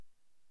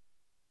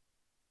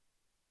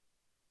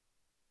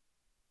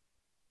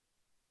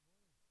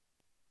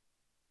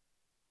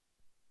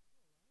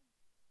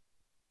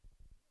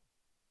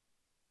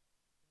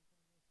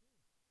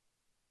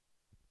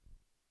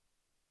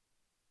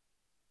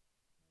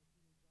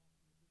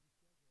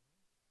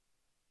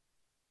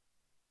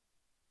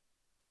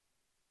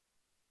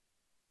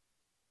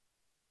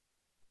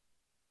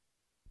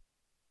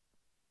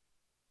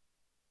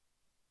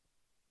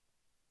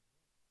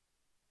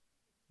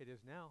It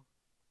is now.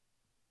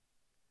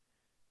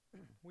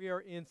 We are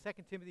in 2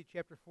 Timothy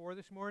chapter 4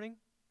 this morning.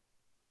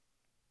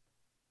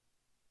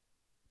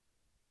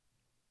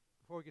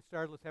 Before we get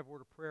started, let's have a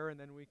word of prayer, and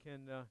then we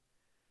can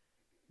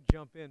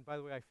jump in. By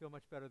the way, I feel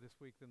much better this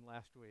week than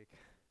last week.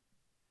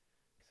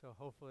 So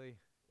hopefully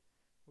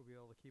we'll be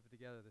able to keep it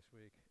together this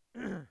week.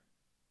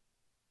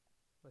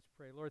 Let's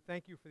pray. Lord,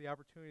 thank you for the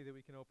opportunity that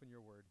we can open your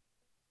word.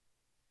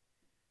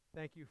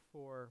 Thank you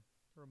for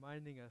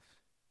reminding us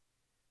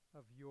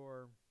of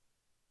your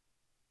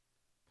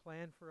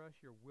plan for us,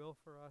 your will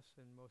for us,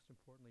 and most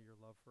importantly, your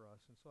love for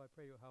us. And so I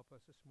pray you'll help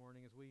us this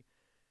morning as we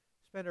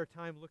spend our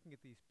time looking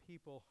at these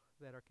people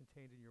that are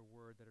contained in your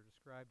word, that are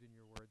described in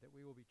your word, that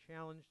we will be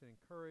challenged and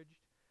encouraged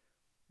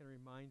and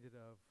reminded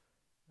of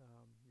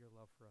your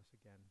love for us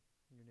again.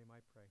 In your name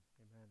I pray.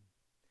 Amen.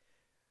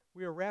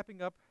 We are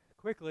wrapping up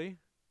quickly,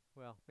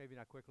 well, maybe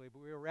not quickly,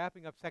 but we are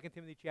wrapping up 2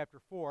 Timothy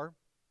chapter 4.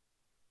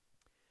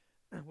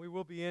 We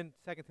will be in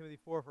 2 Timothy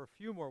 4 for a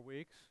few more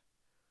weeks.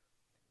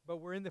 But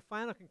we're in the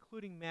final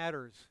concluding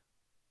matters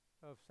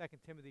of 2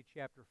 Timothy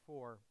chapter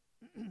 4.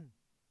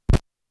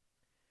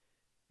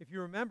 If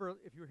you remember,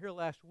 if you were here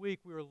last week,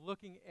 we were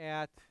looking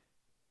at,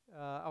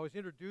 I was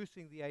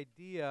introducing the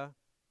idea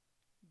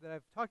that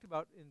I've talked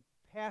about in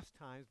past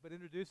times, but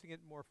introducing it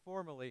more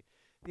formally,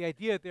 the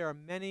idea that there are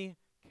many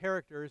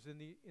characters in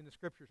the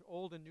Scriptures,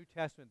 Old and New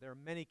Testament. There are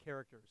many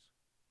characters.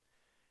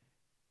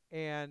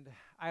 And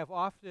I have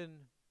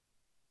often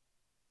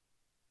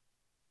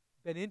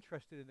been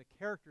interested in the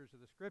characters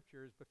of the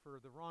Scriptures, but for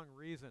the wrong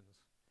reasons.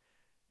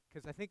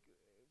 Because I think,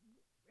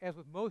 as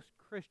with most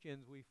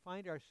Christians, we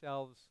find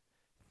ourselves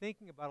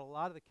thinking about a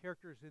lot of the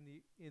characters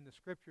in the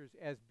Scriptures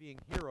as being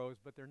heroes,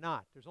 but they're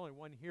not. There's only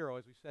one hero,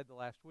 as we said the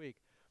last week.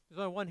 There's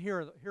only one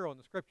hero in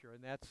the Scripture,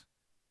 and that's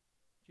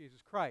Jesus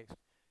Christ.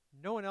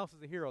 No one else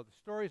is a hero. The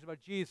story is about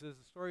Jesus.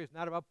 The story is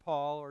not about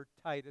Paul or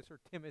Titus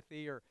or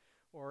Timothy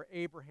or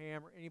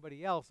Abraham or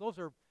anybody else. Those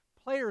are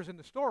players in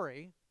the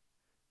story,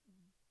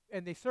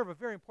 and they serve a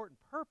very important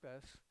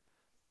purpose,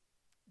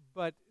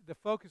 but the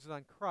focus is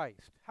on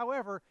Christ.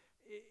 However,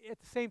 at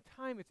the same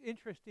time, it's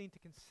interesting to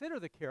consider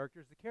the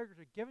characters. The characters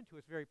are given to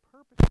us very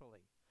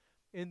purposefully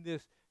in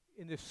this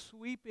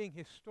sweeping,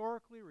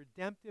 historically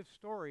redemptive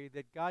story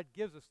that God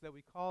gives us that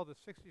we call the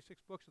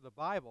 66 books of the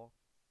Bible.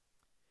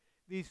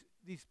 These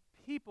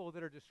people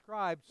that are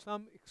described,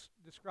 some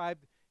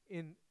described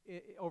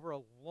over a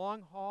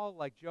long haul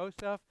like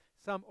Joseph,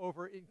 some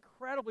over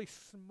incredibly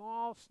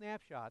small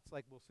snapshots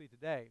like we'll see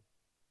today,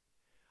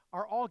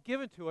 are all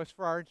given to us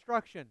for our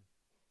instruction.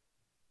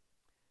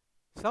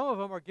 Some of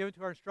them are given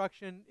to our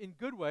instruction in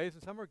good ways,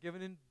 and some are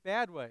given in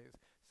bad ways.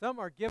 Some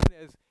are given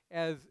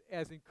as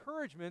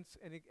encouragements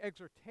and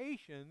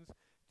exhortations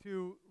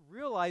to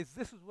realize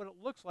this is what it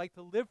looks like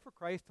to live for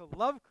Christ, to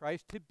love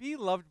Christ, to be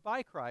loved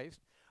by Christ.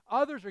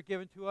 Others are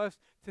given to us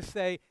to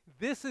say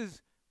this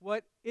is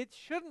what it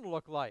shouldn't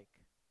look like,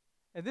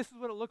 and this is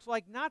what it looks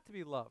like not to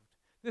be loved.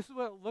 This is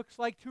what it looks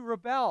like to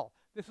rebel.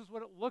 This is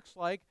what it looks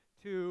like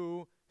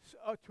to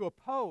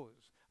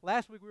oppose.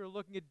 Last week we were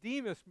looking at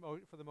Demas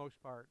for the most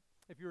part.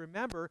 If you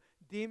remember,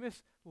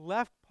 Demas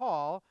left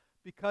Paul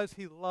because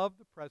he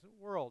loved the present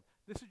world.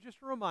 This is just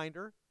a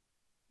reminder,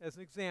 as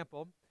an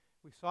example.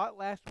 We saw it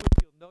last week.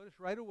 You'll notice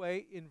right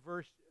away in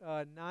verse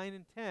 9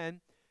 and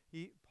 10,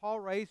 Paul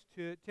writes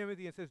to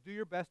Timothy and says, "Do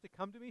your best to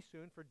come to me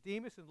soon, for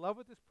Demas, in love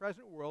with this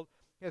present world,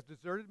 has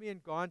deserted me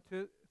and gone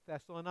to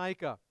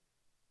Thessalonica."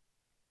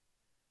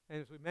 And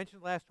as we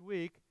mentioned last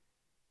week,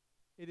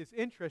 it is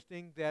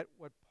interesting that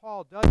what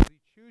Paul does is he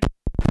chooses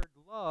the word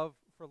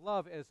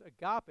love as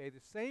agape, the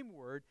same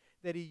word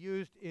that he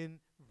used in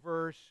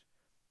verse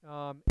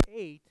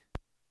 8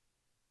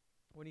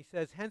 when he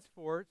says,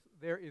 "Henceforth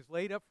there is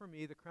laid up for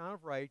me the crown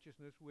of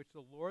righteousness, which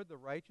the Lord, the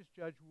righteous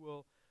judge,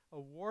 will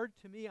award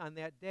to me on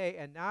that day,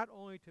 and not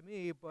only to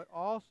me, but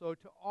also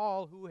to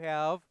all who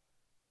have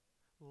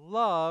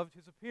loved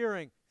his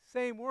appearing."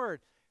 Same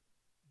word.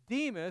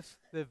 Demas,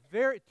 the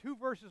very 2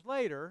 verses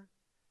later,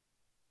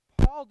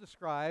 Paul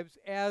describes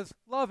as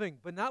loving,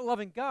 but not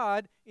loving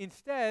God,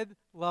 instead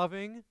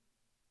loving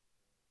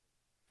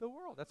the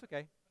world. That's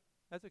okay.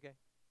 That's okay.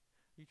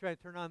 You trying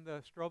to turn on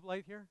the strobe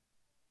light here?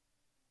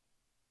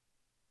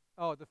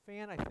 Oh, the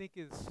fan I think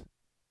is,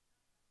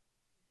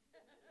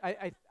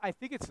 I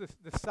think it's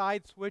the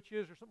side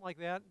switches or something like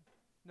that.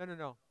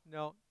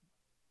 No.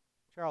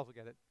 Charles will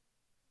get it.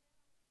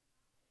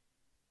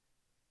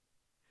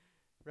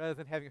 Rather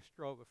than having a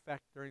strobe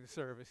effect during the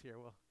service here,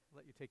 we'll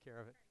let you take care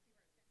of it.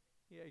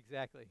 Yeah,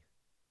 exactly.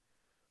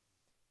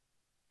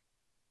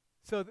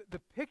 So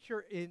the picture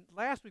in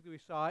last week that we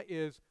saw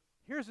is,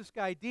 here's this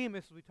guy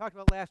Demas, as we talked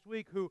about last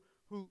week, who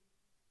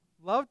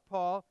loved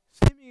Paul,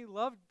 seemingly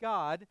loved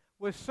God,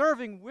 was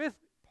serving with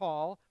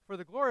Paul for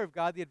the glory of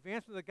God, the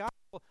advancement of the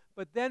gospel,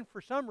 but then for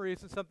some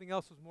reason something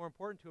else was more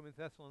important to him in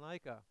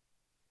Thessalonica.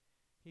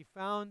 He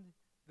found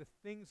the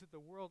things that the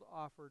world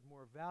offered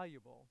more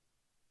valuable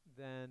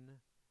than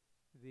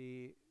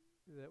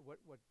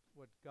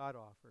what God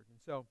offered. And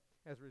so,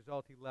 as a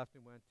result, he left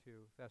and went to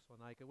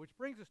Thessalonica, which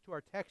brings us to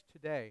our text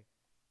today.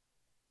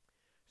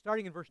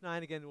 Starting in verse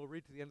 9 again, we'll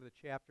read to the end of the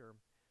chapter.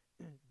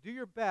 Do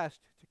your best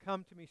to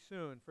come to me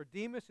soon, for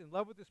Demas, in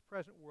love with this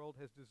present world,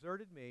 has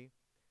deserted me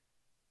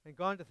and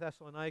gone to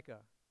Thessalonica.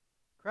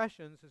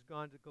 Crescens has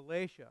gone to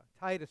Galatia,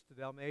 Titus to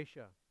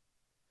Dalmatia.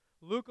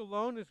 Luke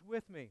alone is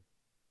with me.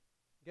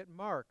 Get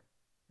Mark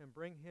and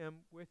bring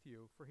him with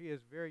you, for he is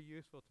very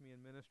useful to me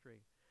in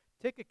ministry.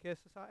 Tychicus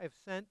I have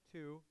sent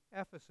to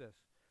Ephesus.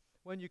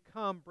 When you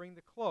come, bring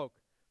the cloak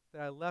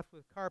that I left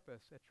with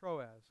Carpus at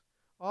Troas,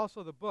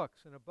 also the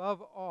books, and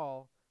above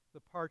all,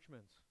 the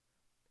parchments.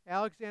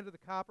 Alexander the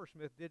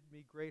coppersmith did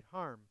me great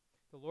harm.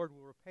 The Lord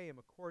will repay him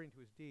according to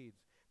his deeds.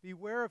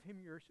 Beware of him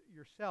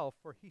yourself,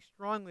 for he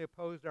strongly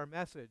opposed our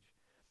message.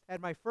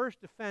 At my first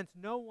defense,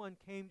 no one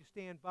came to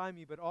stand by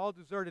me, but all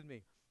deserted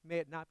me. May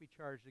it not be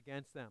charged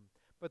against them.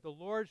 But the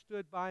Lord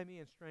stood by me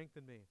and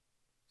strengthened me,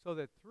 so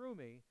that through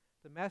me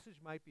the message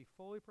might be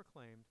fully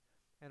proclaimed,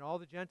 and all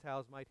the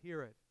Gentiles might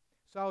hear it.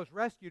 So I was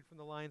rescued from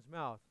the lion's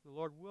mouth. The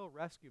Lord will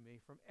rescue me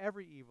from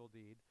every evil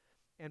deed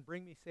and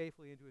bring me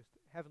safely into his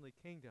heavenly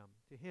kingdom.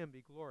 To him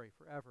be glory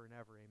forever and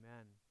ever.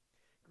 Amen.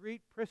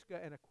 Greet Prisca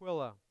and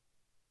Aquila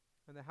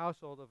and the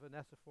household of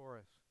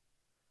Onesiphorus.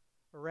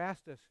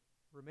 Erastus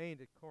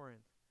remained at Corinth,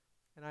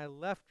 and I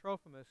left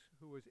Trophimus,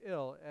 who was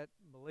ill, at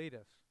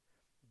Miletus.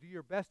 Do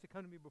your best to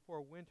come to me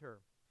before winter.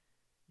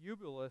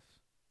 Eubulus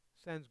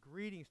sends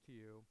greetings to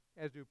you,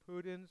 as do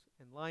Pudens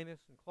and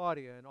Linus and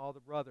Claudia and all the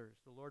brothers.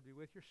 The Lord be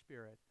with your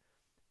spirit.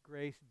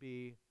 Grace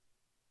be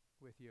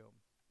with you.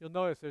 You'll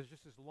notice there's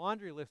just this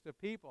laundry list of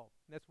people,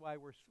 and that's why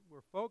we're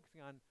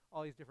focusing on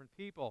all these different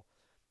people.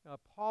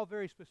 Paul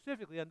very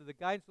specifically, under the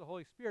guidance of the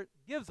Holy Spirit,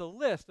 gives a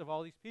list of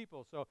all these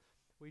people, so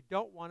we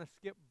don't want to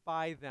skip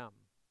by them.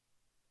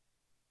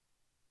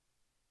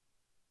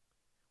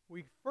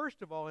 We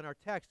first of all, in our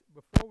text,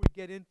 before we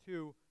get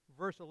into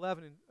verse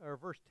 11 or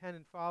verse 10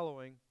 and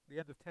following, the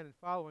end of 10 and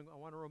following, I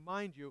want to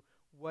remind you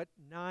what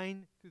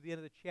 9 through the end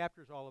of the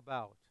chapter is all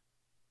about.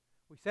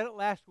 We said it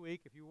last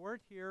week. If you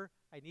weren't here,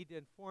 I need to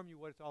inform you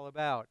what it's all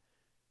about.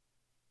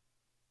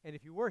 And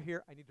if you were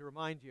here, I need to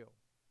remind you.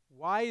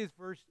 Why is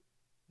verse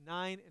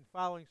 9 and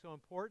following so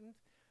important?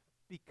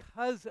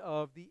 Because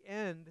of the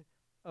end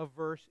of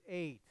verse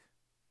 8.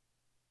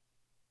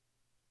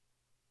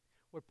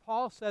 What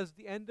Paul says at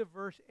the end of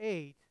verse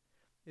 8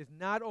 is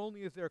not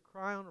only is there a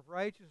crown of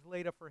righteousness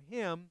laid up for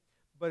him,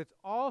 but it's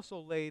also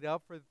laid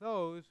up for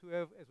those who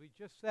have, as we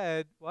just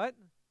said, what?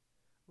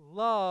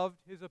 Loved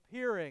his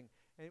appearing.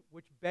 And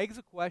which begs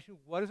the question,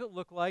 what does it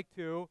look like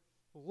to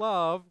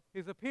love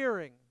his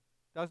appearing?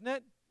 Doesn't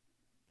it?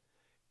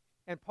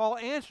 And Paul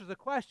answers the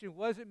question,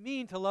 what does it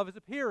mean to love his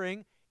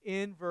appearing,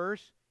 in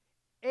verse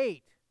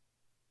 8?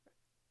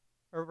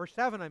 Or verse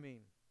 7, I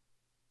mean.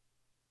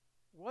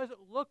 What does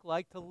it look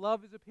like to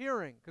love his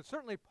appearing? Because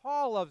certainly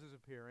Paul loves his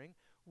appearing.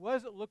 What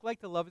does it look like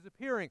to love his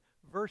appearing?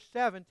 Verse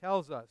 7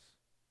 tells us,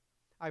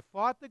 I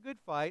fought the good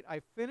fight, I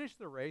finished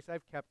the race,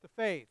 I've kept the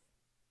faith.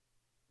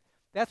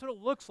 That's what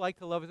it looks like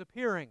to love his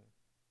appearing.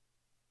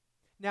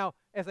 Now,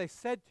 as I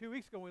said 2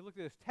 weeks ago when we looked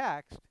at this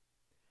text,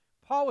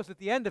 Paul was at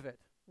the end of it.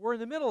 We're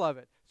in the middle of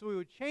it. So we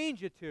would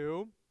change it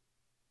to,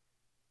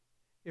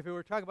 if we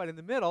were talking about in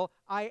the middle,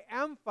 I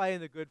am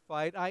fighting the good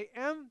fight, I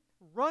am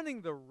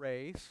running the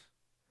race,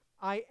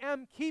 I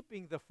am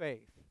keeping the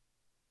faith.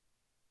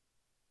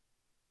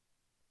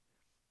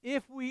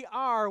 If we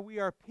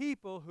are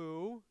people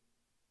who,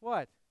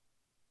 what?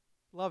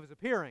 Love is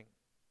appearing.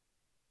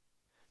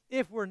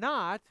 If we're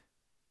not,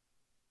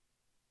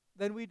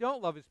 then we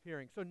don't love his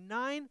appearing. So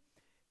 9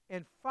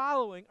 and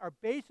following are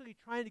basically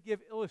trying to give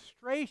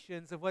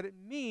illustrations of what it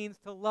means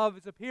to love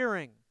his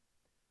appearing,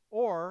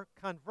 or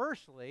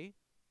conversely,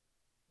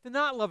 to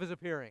not love his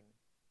appearing.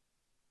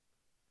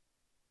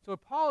 So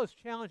what Paul is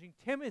challenging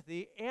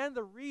Timothy and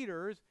the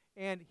readers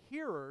and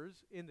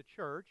hearers in the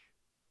church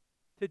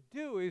to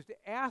do is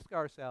to ask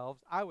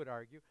ourselves, I would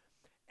argue,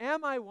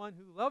 am I one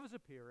who loves his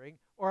appearing,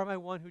 or am I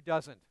one who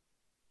doesn't?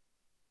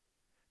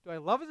 Do I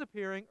love his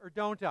appearing, or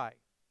don't I?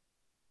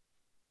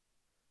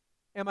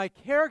 Am I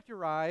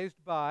characterized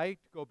by,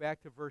 to go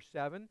back to verse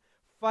 7,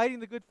 fighting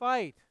the good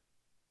fight?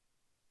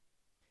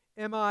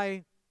 Am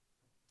I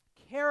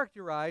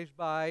characterized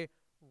by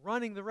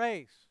running the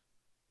race?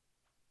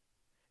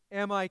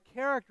 Am I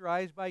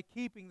characterized by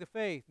keeping the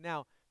faith?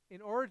 Now, in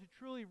order to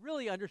truly,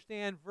 really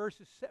understand verse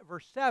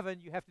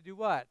 7, you have to do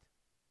what?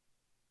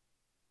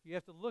 You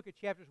have to look at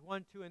chapters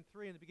 1, 2, and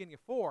 3 in the beginning of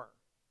 4.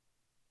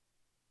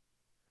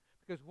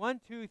 Because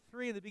 1, 2,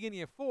 3 in the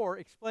beginning of 4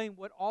 explain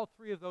what all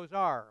three of those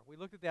are. We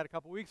looked at that a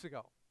couple weeks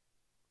ago.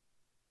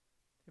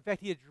 In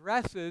fact, he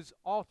addresses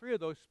all three of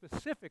those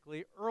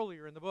specifically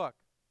earlier in the book.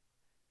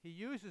 He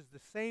uses the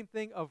same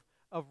thing of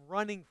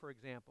running, for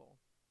example.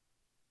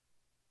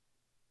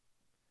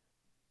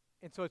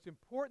 And so it's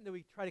important that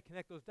we try to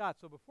connect those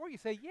dots. So before you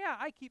say, yeah,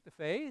 I keep the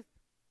faith.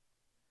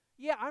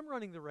 Yeah, I'm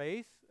running the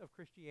race of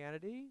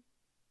Christianity.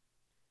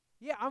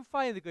 Yeah, I'm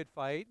fighting the good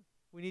fight.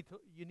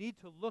 You need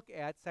to look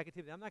at 2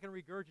 Timothy. I'm not going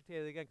to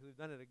regurgitate it again because we've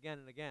done it again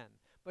and again.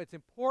 But it's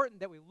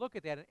important that we look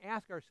at that and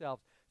ask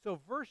ourselves. So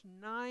verse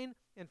 9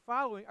 and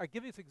following are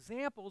giving us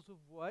examples of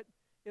what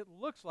it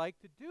looks like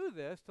to do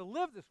this, to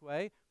live this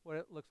way, what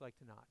it looks like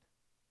to not.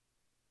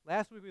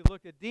 Last week we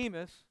looked at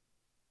Demas,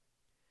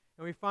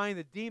 and we find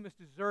that Demas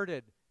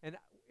deserted. And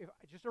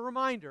just a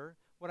reminder,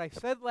 what I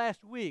said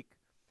last week,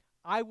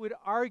 I would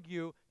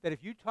argue that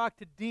if you talk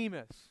to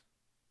Demas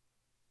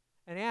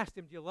and asked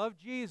him, do you love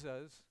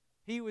Jesus?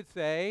 He would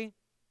say,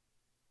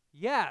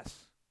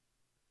 yes.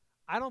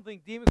 I don't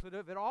think Demas would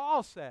have at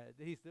all said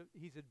that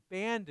he's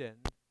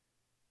abandoned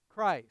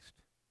Christ.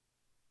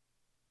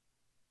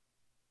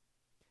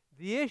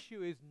 The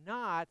issue is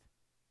not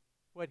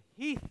what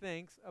he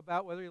thinks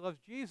about whether he loves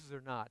Jesus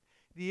or not.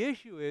 The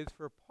issue is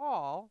for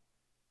Paul,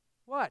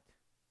 what?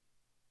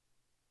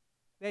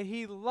 That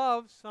he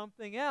loves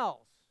something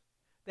else.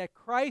 That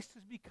Christ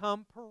has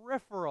become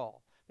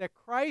peripheral. That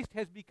Christ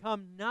has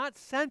become not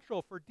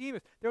central for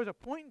Demas. There was a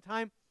point in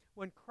time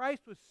when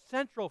Christ was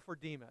central for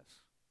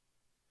Demas.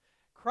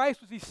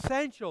 Christ was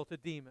essential to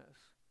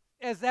Demas,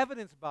 as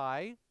evidenced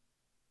by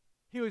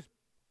he was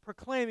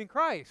proclaiming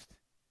Christ.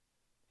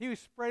 He was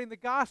spreading the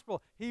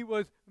gospel. He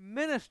was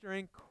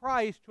ministering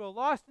Christ to a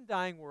lost and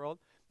dying world.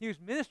 He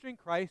was ministering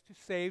Christ to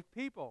saved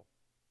people.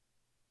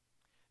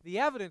 The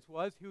evidence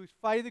was he was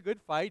fighting the good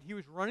fight. He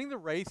was running the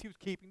race. He was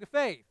keeping the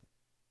faith.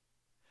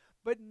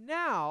 But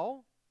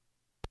now,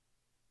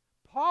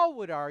 Paul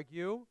would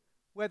argue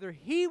whether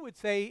he would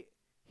say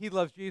he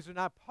loves Jesus or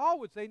not. Paul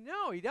would say,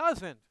 no, he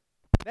doesn't.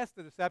 That's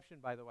the deception,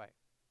 by the way.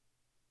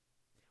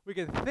 We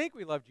can think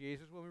we love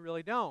Jesus when we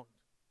really don't.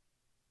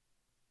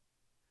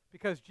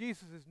 Because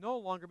Jesus has no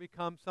longer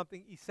become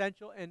something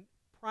essential and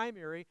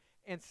primary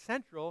and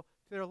central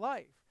to their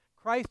life.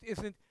 Christ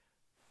isn't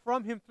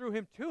from him, through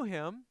him, to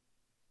him.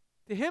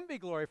 To him be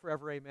glory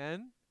forever,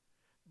 amen.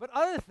 But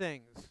other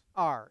things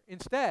are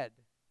instead.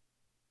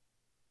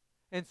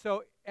 And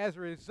so, as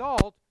a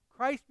result,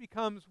 Christ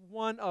becomes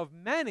one of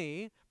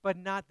many, but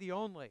not the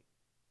only.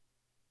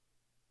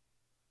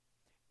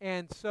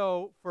 And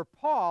so, for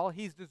Paul,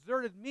 he's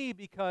deserted me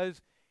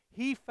because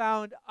he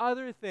found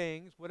other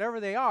things, whatever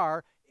they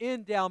are,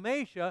 in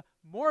Dalmatia,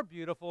 more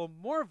beautiful,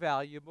 more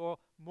valuable,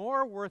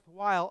 more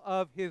worthwhile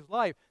of his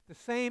life. The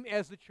same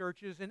as the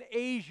churches in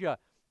Asia.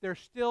 They're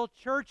still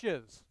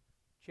churches.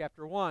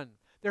 Chapter 1.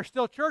 They're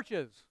still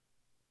churches.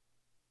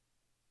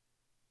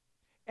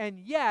 And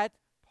yet,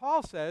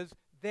 Paul says,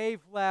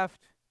 they've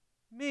left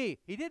me.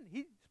 He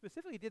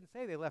specifically didn't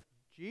say they left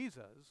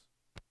Jesus.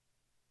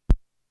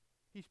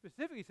 He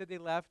specifically said they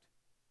left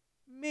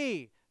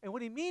me. And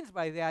what he means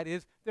by that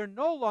is they're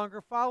no longer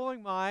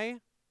following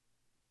my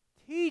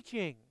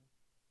teaching.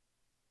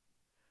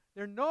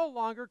 They're no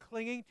longer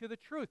clinging to the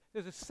truth.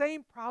 There's the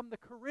same problem the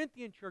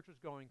Corinthian church was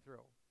going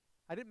through.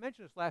 I didn't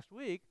mention this last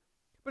week,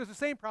 but it's the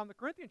same problem the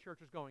Corinthian church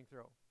was going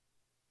through.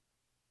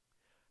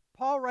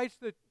 Paul writes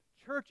to the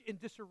church in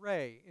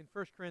disarray in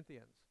 1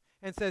 Corinthians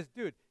and says,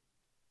 dude,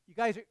 you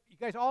guys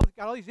all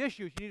got all these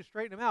issues. You need to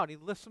straighten them out. And he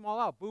lists them all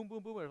out. Boom,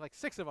 boom, boom. There's like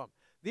 6 of them.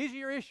 These are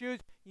your issues.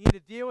 You need to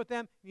deal with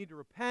them. You need to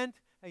repent.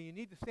 And you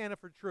need to stand up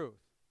for truth.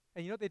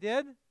 And you know what they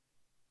did?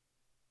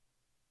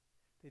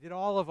 They did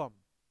all of them.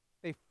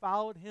 They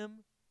followed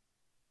him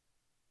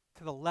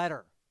to the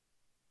letter.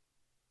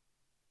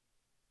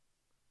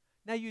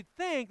 Now you'd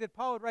think that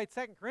Paul would write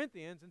 2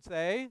 Corinthians and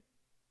say,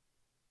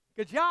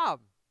 good job.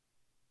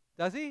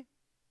 Does he?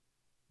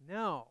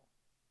 No.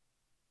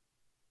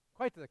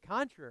 Quite to the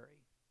contrary.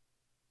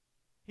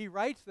 He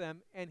writes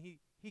them and he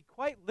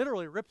quite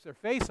literally rips their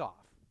face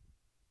off.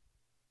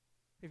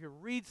 If you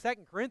read 2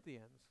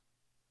 Corinthians,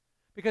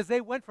 because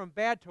they went from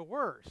bad to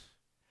worse.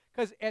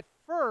 Because at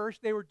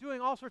first they were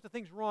doing all sorts of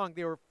things wrong.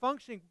 They were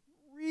functioning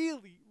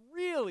really,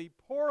 really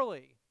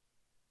poorly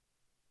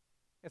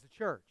as a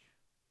church.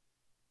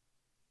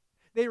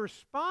 They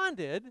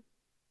responded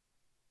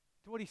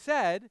to what he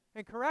said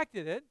and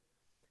corrected it.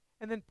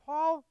 And then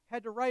Paul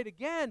had to write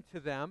again to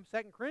them,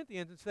 2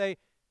 Corinthians, and say,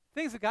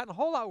 things have gotten a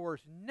whole lot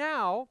worse.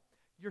 Now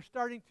you're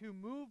starting to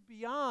move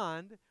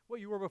beyond what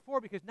you were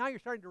before because now you're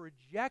starting to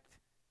reject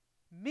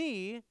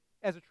me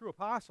as a true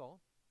apostle.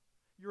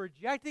 You're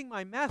rejecting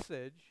my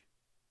message,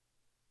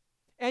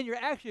 and you're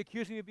actually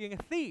accusing me of being a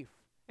thief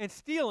and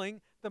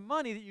stealing the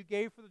money that you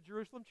gave for the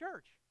Jerusalem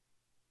church.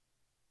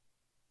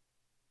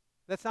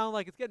 That sound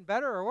like it's getting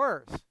better or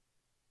worse? It's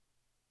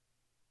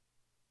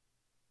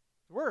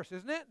worse,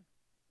 isn't it?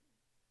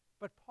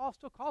 But Paul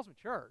still calls them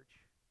church.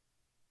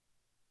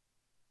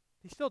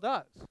 He still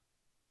does. But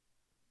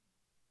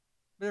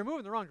they're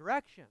moving the wrong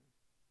direction.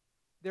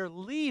 They're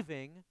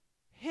leaving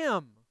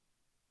him.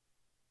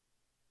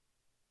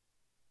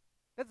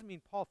 That doesn't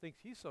mean Paul thinks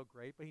he's so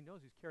great, but he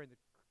knows he's carrying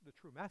the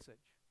true message.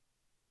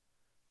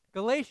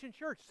 Galatian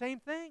church, same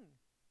thing.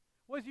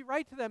 What does he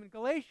write to them in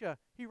Galatia?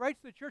 He writes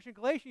to the church in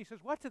Galatia, he says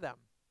what to them?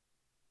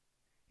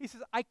 He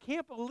says, I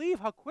can't believe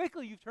how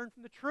quickly you've turned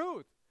from the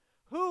truth.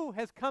 Who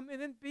has come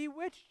in and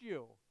bewitched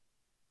you?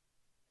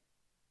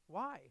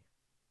 Why?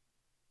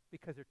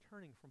 Because they're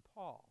turning from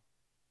Paul.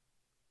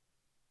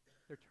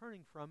 They're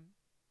turning from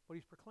what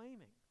he's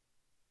proclaiming.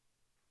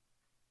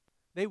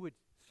 They would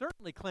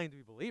certainly claim to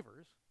be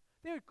believers.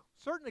 They would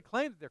certainly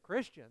claim that they're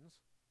Christians.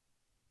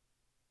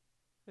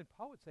 then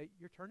Paul would say,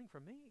 you're turning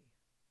from me.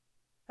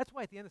 That's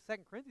why at the end of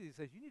 2 Corinthians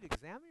he says, you need to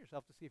examine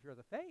yourself to see if you're of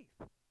the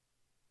faith.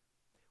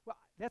 Well,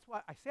 that's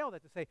why I say all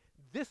that to say,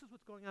 this is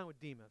what's going on with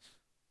Demas.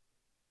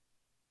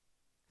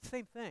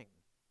 Same thing.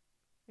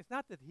 It's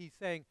not that he's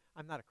saying,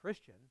 I'm not a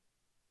Christian.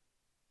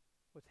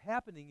 What's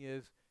happening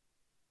is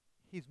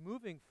he's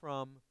moving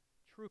from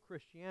true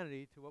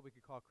Christianity to what we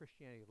could call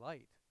Christianity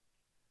light.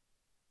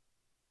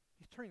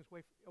 He's turning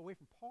away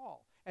from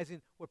Paul, as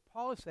in what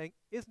Paul is saying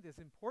isn't as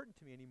important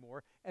to me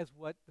anymore as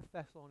what the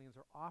Thessalonians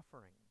are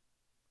offering.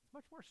 It's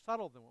much more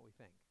subtle than what we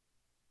think.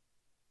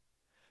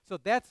 So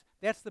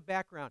that's the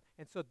background.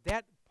 And so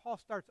that Paul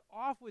starts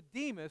off with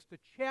Demas to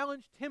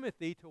challenge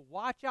Timothy to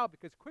watch out,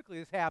 because quickly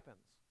this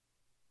happens.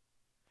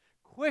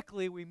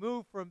 Quickly we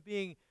move from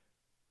being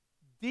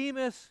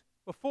Demas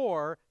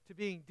before to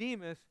being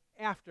Demas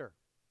after.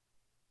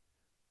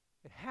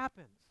 It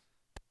happens.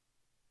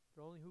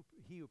 But only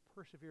he who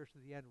perseveres to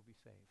the end will be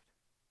saved.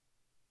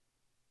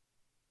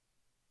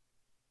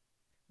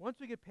 Once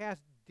we get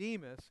past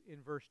Demas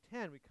in verse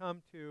 10, we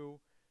come to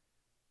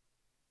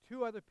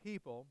two other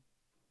people.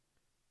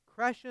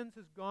 Crescens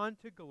has gone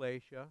to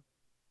Galatia,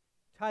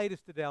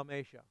 Titus to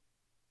Dalmatia.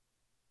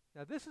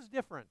 Now this is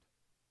different.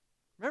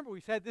 Remember,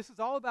 we said this is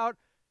all about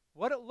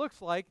what it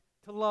looks like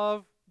to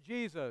love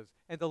Jesus,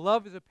 and the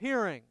love is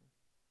appearing.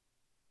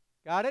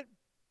 Got it?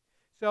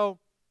 So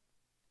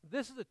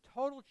this is a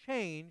total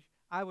change.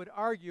 I would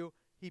argue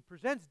he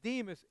presents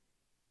Demas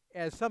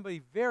as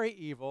somebody very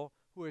evil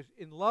who is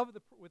in love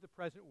with the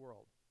present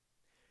world.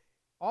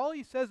 All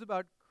he says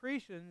about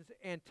Crescens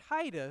and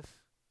Titus,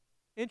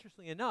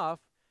 interestingly enough,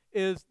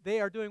 is they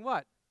are doing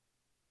what?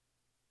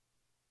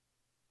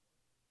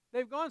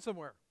 They've gone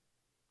somewhere.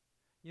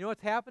 You know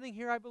what's happening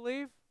here, I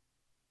believe?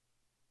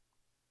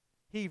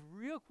 He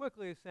real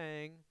quickly is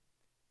saying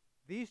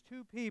these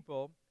two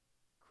people,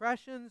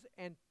 Crescens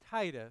and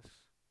Titus,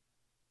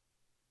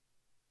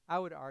 I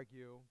would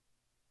argue,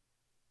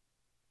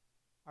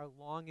 are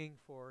longing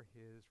for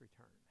his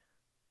return.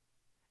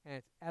 And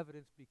it's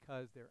evidence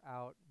because they're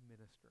out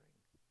ministering.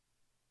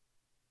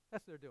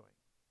 That's what they're doing.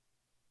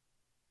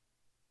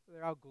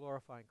 They're out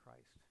glorifying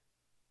Christ.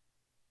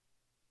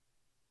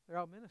 They're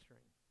out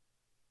ministering.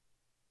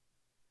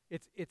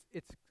 It's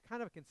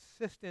kind of a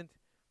consistent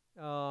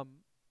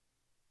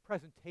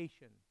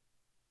presentation.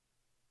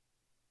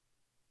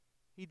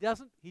 He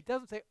doesn't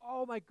say,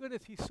 "Oh my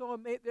goodness, he's so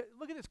amazing.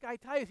 Look at this guy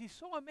Titus. He's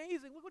so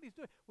amazing. Look what he's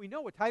doing." We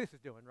know what Titus is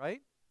doing,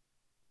 right?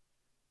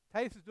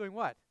 Titus is doing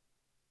what?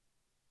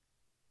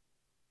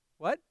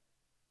 What?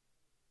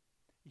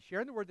 He's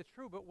sharing the word that's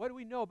true, but what do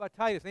we know about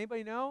Titus?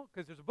 Anybody know?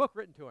 Because there's a book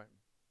written to him.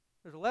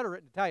 There's a letter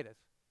written to Titus.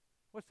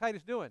 What's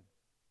Titus doing?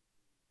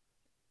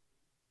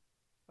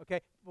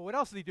 Okay, but what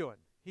else is he doing?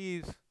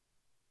 He's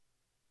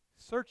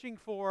searching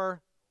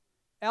for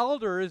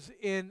elders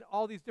in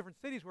all these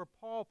different cities where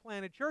Paul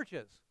planted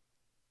churches,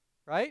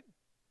 right?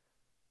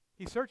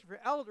 He's searching for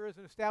elders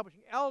and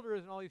establishing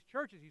elders in all these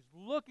churches. He's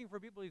looking for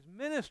people. He's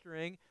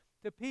ministering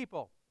to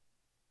people.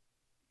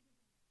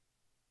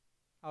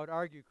 I would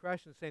argue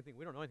Crescens, the same thing.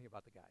 We don't know anything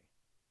about the guy.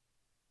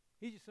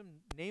 He's just some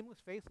nameless,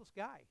 faceless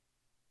guy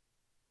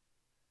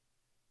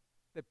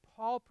that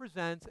Paul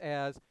presents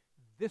as,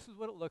 this is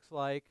what it looks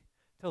like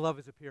to love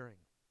is appearing.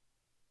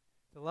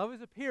 To love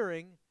is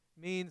appearing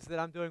means that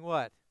I'm doing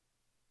what?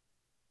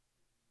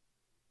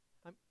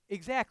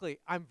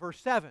 I'm verse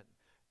 7.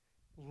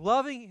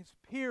 Loving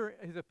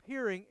his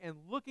appearing and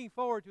looking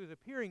forward to his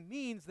appearing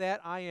means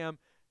that I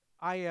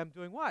am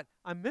doing what?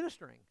 I'm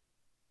ministering.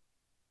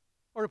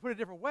 Or to put it a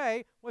different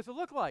way, what does it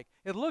look like?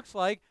 It looks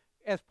like,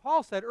 as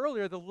Paul said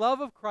earlier, the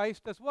love of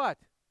Christ does what?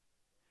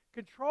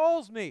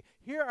 Controls me.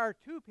 Here are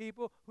two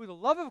people who the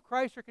love of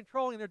Christ are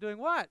controlling. They're doing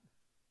what?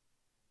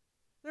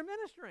 They're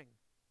ministering.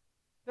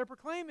 They're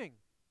proclaiming.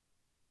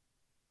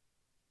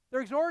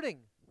 They're exhorting.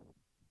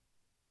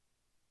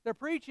 They're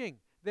preaching.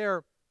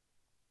 They're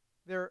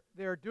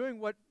doing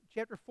what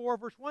chapter 4,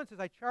 verse 1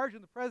 says, I charge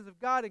in the presence of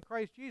God in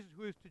Christ Jesus,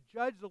 who is to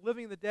judge the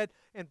living and the dead,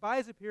 and by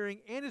his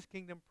appearing and his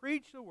kingdom,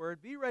 preach the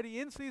word, be ready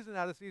in season,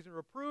 out of season,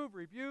 reprove,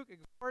 rebuke,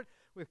 exhort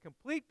with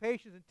complete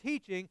patience and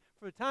teaching,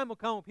 for the time will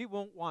come when people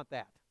won't want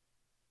that.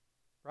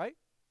 Right?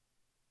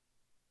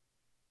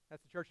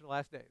 That's the church in the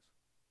last days.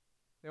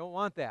 They won't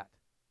want that.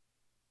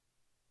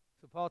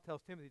 So Paul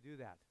tells Timothy to do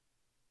that.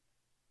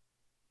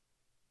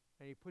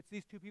 And he puts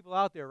these two people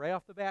out there right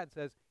off the bat and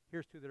says,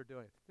 here's two that are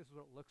doing it. This is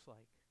what it looks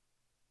like.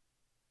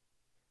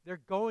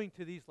 They're going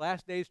to these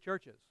last days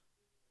churches.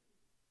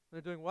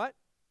 They're doing what?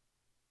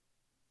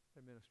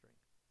 They're ministering.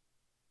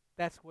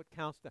 That's what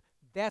counts to them.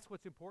 That's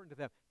what's important to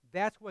them.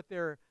 That's what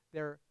that's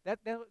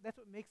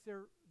what makes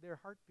their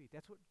heart beat.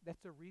 That's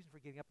their reason for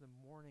getting up in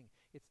the morning.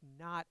 It's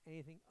not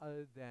anything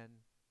other than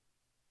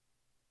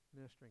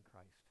ministering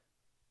Christ.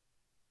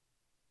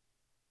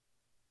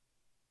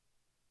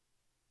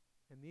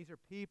 And these are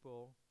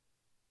people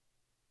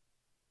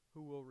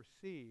who will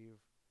receive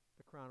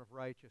the crown of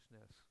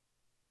righteousness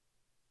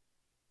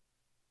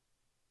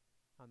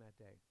on that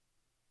day.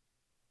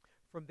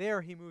 From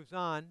there, he moves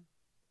on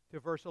to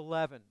verse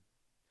 11.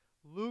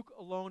 Luke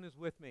alone is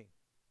with me.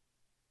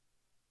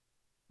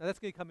 Now that's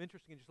going to become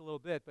interesting in just a little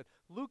bit, but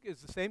Luke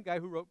is the same guy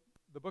who wrote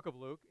the book of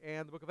Luke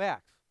and the book of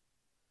Acts.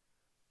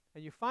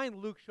 And you find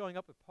Luke showing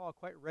up with Paul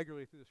quite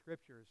regularly through the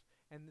scriptures.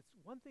 And this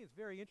one thing that's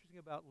very interesting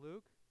about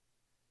Luke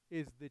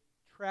is the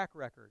track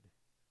record,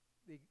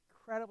 the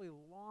incredibly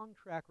long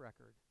track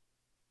record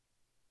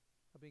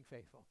of being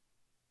faithful.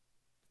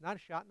 It's not a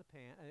shot in the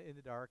pan, in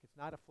the dark. It's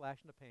not a flash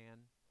in the pan.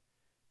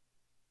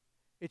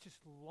 It's just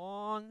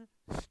long,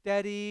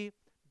 steady,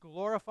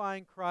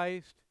 glorifying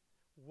Christ,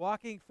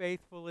 walking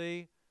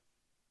faithfully.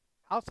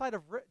 Outside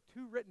of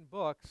two written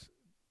books,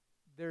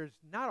 there's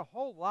not a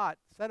whole lot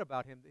said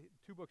about him. The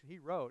two books that he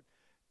wrote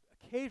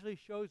occasionally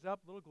shows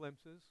up little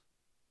glimpses.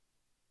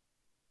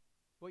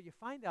 What you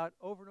find out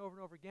over and over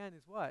and over again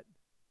is what?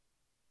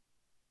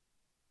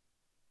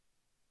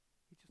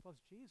 He just loves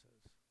Jesus.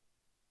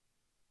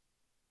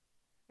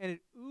 And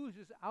it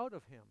oozes out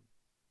of him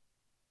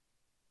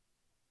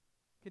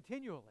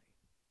continually.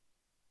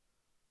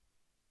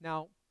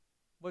 Now,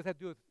 what does that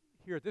do with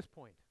here at this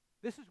point?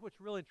 This is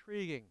what's real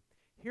intriguing.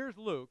 Here's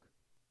Luke.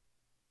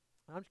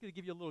 I'm just going to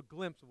give you a little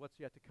glimpse of what's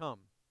yet to come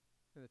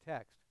in the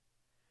text.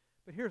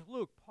 But here's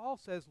Luke. Paul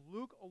says,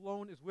 Luke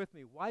alone is with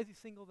me. Why does he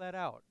single that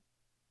out?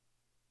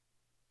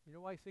 You know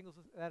why he singles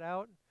that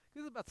out?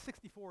 Because it's about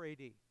 64 AD.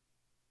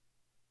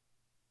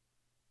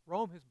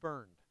 Rome has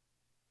burned.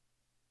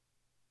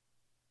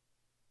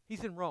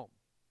 He's in Rome.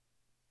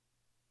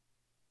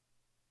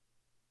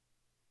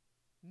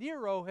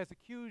 Nero has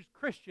accused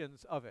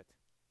Christians of it.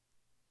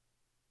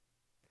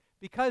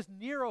 Because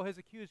Nero has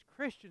accused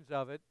Christians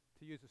of it,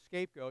 to use a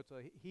scapegoat so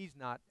he's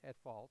not at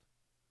fault,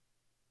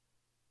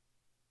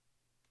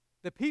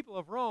 the people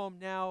of Rome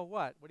now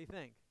what? What do you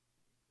think?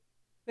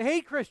 They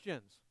hate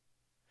Christians.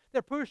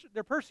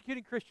 They're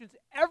persecuting Christians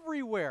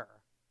everywhere.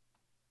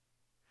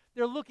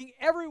 They're looking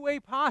every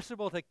way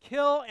possible to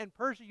kill and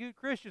persecute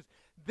Christians.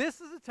 This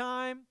is a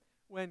time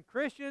when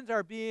Christians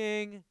are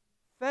being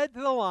fed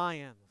to the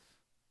lions.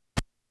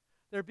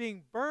 They're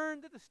being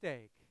burned at the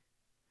stake.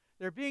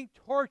 They're being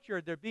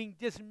tortured. They're being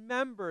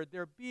dismembered.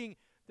 They're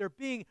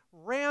being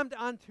rammed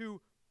onto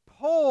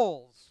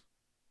poles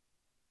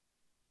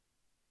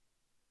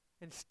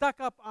and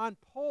stuck up on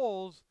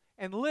poles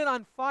and lit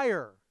on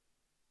fire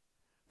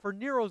for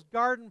Nero's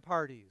garden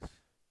parties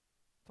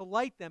to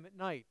light them at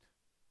night.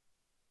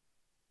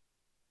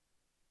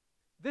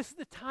 This is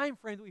the time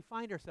frame that we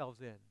find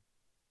ourselves in.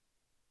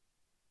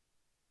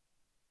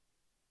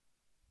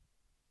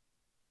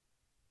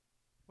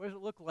 What does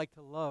it look like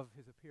to love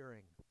his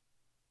appearing?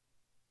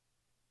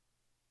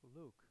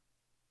 Luke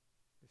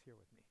is here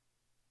with me.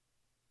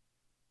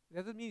 It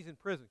doesn't mean he's in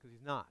prison, because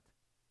he's not.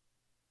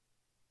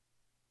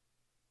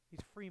 He's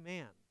a free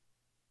man.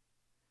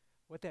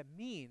 What that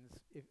means,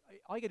 if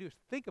all you got to do is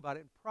think about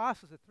it and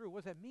process it through.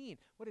 What does that mean?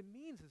 What it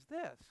means is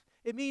this.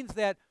 It means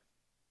that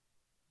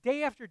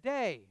day after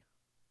day,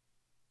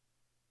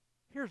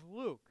 here's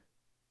Luke.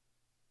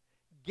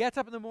 Gets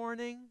up in the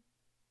morning,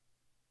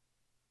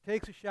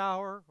 takes a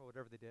shower, or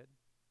whatever they did,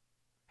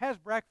 has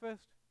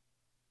breakfast,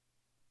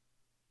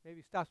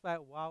 maybe stops by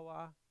at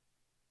Wawa,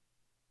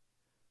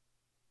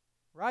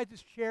 rides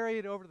his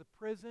chariot over to the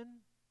prison,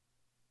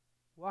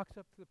 walks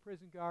up to the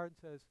prison guard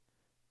and says,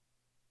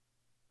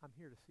 I'm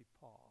here to see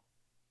Paul.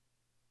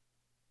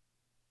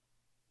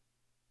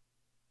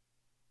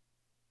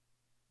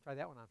 Try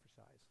that one on for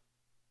size.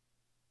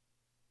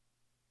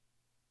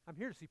 I'm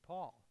here to see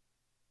Paul.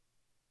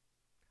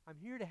 I'm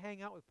here to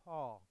hang out with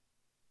Paul.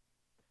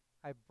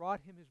 I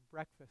brought him his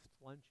breakfast,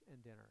 lunch,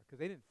 and dinner, because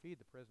they didn't feed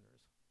the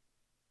prisoners.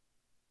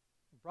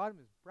 I brought him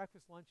his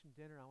breakfast, lunch, and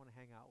dinner. I want to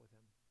hang out with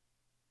him.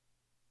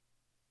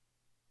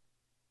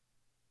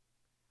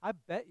 I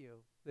bet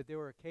you that there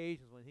were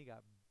occasions when he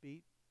got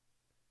the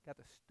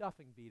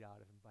stuffing beat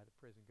out of him by the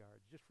prison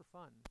guards, just for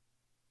fun.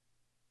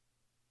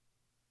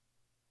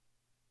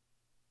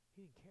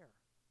 He didn't care.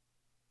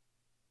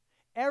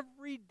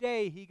 Every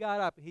day he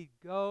got up, he'd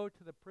go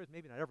to the prison,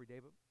 maybe not every day,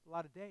 but a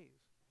lot of days.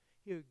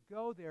 He would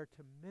go there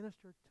to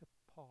minister to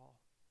Paul,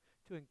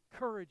 to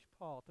encourage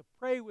Paul, to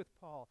pray with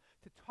Paul,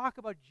 to talk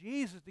about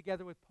Jesus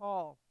together with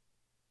Paul,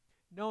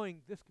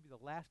 knowing this could be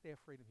the last day of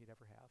freedom he'd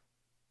ever have.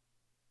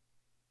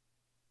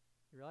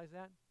 You realize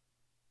that?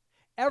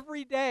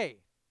 Every day,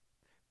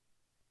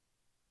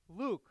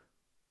 Luke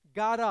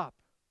got up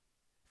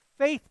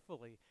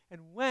faithfully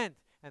and went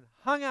and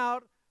hung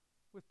out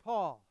with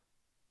Paul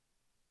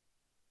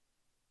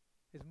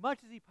as much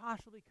as he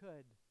possibly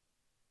could,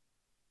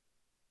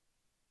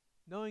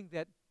 knowing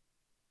that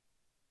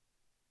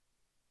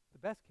the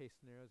best case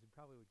scenario is he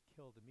probably would be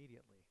killed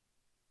immediately.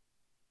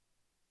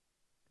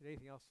 Because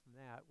anything else than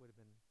that would have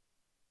been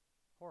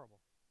horrible.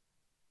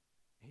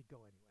 He'd go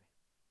anyway.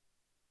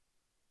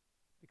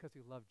 Because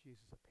he loved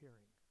Jesus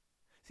appearing.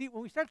 See,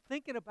 when we start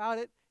thinking about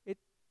it, it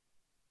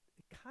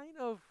kind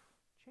of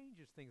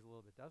changes things a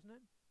little bit, doesn't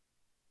it?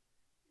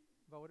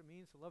 About what it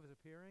means to love his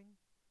appearing.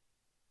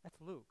 That's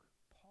Luke.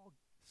 Paul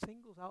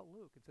singles out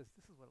Luke and says,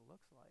 this is what it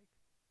looks like.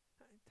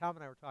 Tom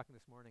and I were talking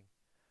this morning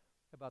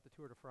about the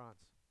Tour de France.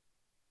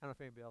 I don't know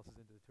if anybody else is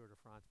into the Tour de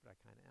France, but I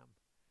kind of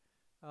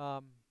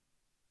am.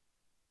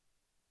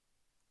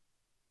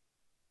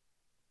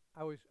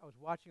 I was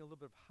watching a little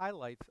bit of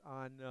highlights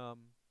on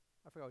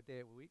I forgot what day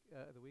of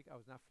the week. I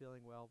was not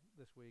feeling well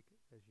this week,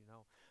 as you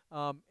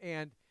know,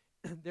 and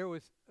there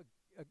was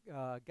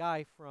a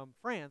guy from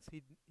France.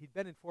 He'd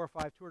been in 4 or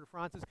 5 Tour de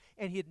France's,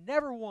 and he had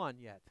never won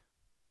yet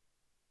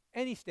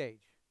any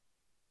stage.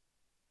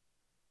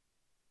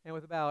 And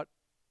with about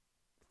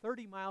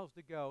 30 miles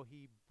to go,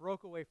 he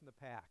broke away from the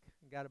pack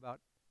and got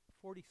about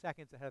 40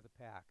 seconds ahead of the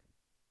pack.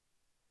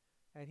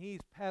 And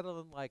he's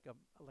pedaling like a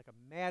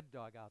mad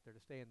dog out there to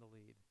stay in the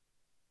lead.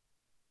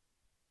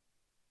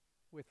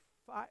 With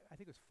I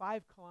think it was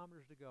 5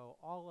 kilometers to go,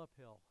 all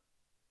uphill.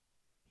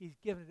 He's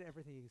given it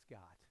everything he's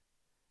got,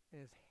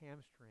 and his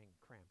hamstring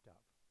cramped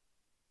up,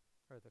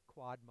 or the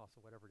quad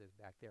muscle, whatever it is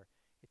back there.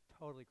 It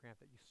totally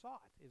cramped up. You saw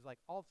it. It's like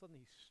all of a sudden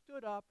he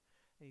stood up,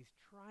 and he's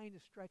trying to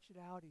stretch it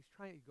out. He's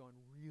going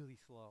really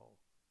slow.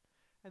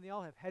 And they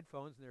all have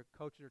headphones, and their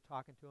coaches are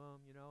talking to him,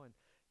 and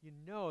you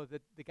know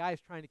that the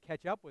guy's trying to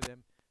catch up with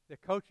him. The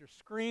coach are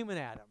screaming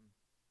at him.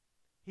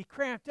 He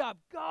cramped up.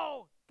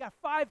 Go! Got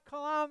 5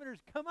 kilometers.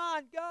 Come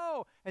on,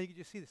 go! And you can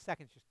just see the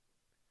seconds just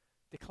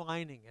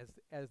declining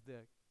as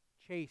the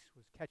chase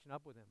was catching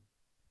up with him.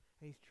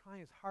 And he's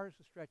trying his hardest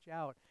to stretch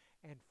out.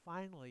 And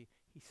finally,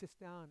 he sits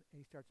down and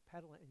he starts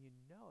pedaling, and you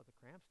know the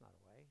cramp's not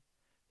away.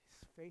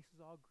 His face is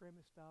all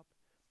grimaced up,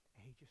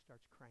 and he just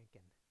starts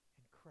cranking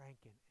and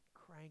cranking and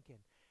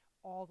cranking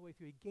all the way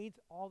through. He gains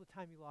all the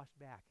time he lost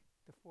back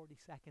to 40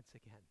 seconds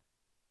again.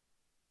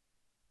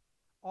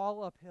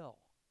 All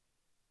uphill.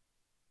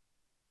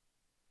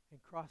 And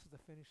crosses the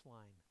finish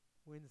line,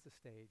 wins the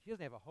stage. He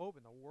doesn't have a hope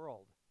in the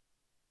world.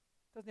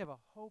 Doesn't have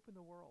a hope in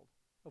the world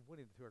of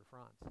winning the Tour de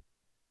France,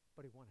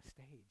 but he won a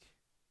stage.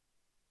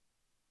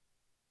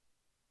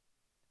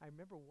 I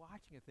remember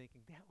watching it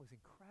thinking, that was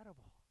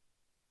incredible.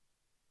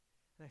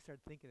 And I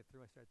started thinking it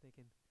through. I started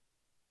thinking,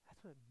 that's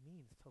what it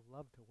means to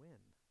love to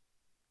win,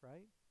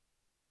 right?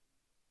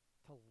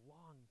 To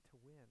long to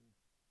win.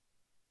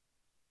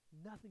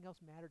 Nothing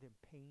else mattered to him.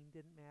 Pain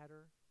didn't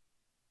matter.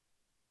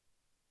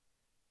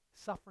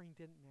 Suffering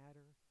didn't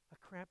matter. A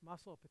cramped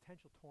muscle, a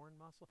potential torn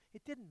muscle.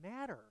 It didn't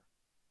matter.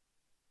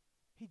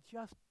 He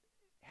just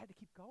had to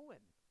keep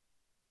going.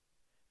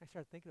 I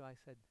started thinking, I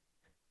said,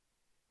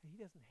 he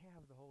doesn't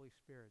have the Holy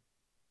Spirit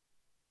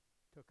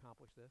to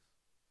accomplish this.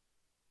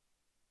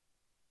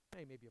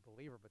 He may be a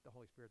believer, but the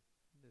Holy Spirit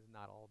is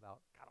not all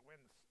about, gotta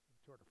win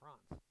the Tour de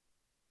France.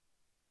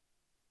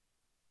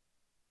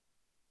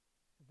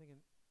 I'm thinking,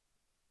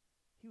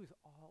 he was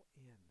all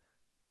in.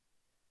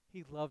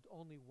 He loved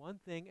only one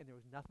thing, and there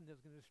was nothing that was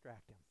going to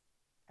distract him.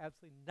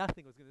 Absolutely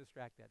nothing was going to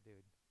distract that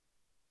dude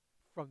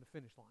from the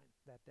finish line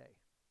that day.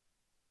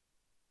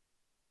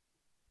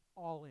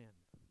 All in.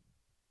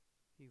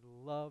 He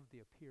loved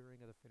the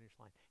appearing of the finish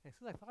line. And as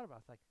soon as I thought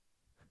about it,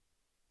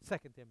 it's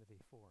like 2 Timothy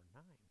 4:9.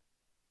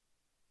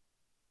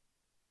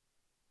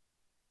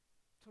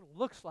 That's what it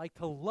looks like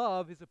to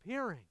love his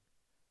appearing.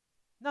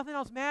 Nothing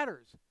else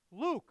matters.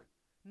 Luke,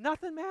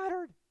 nothing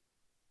mattered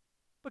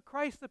but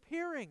Christ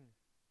appearing.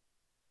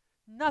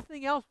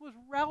 Nothing else was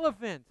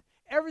relevant.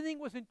 Everything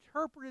was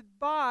interpreted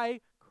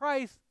by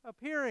Christ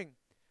appearing.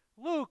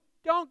 Luke,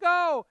 don't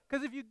go,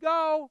 because if you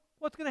go,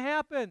 what's going to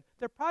happen?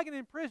 They're probably going to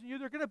imprison you,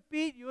 they're going to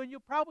beat you, and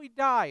you'll probably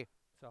die.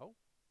 So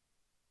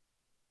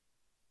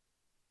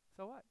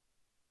what?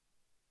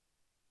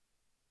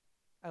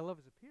 I love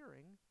his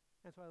appearing,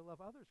 and so I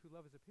love others who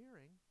love his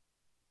appearing.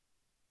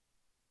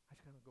 I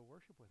just kind of go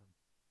worship with him.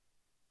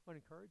 I want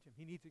to encourage him.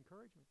 He needs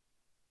encouragement.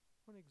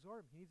 I want to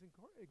exhort him. He needs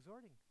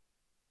exhorting.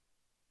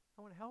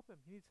 I want to help him.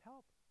 He needs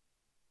help.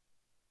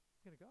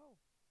 I'm going to go.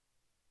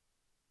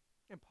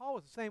 And Paul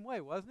was the same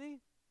way, wasn't he?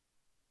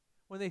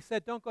 When they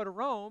said, don't go to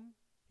Rome,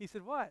 he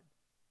said, what?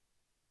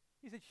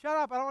 He said, shut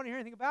up, I don't want to hear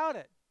anything about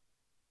it.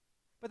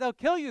 But they'll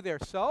kill you there,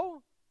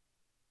 so?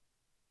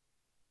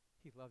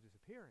 He loved his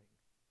appearing.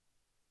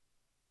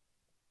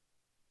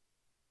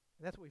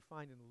 And that's what we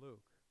find in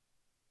Luke.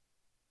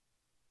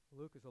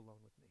 Luke is alone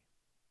with me.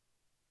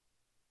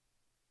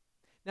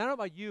 Now, I don't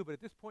know about you, but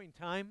at this point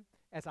in time,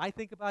 as I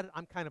think about it,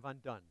 I'm kind of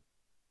undone.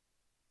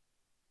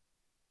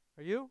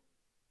 Are you?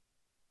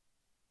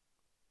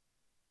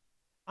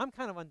 I'm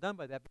kind of undone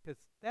by that because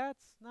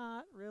that's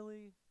not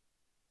really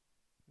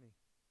me.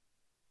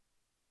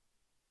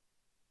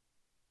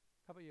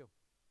 How about you?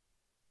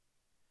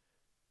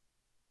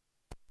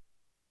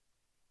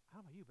 I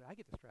don't know about you, but I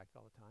get distracted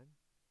all the time.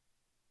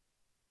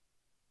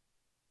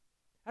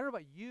 I don't know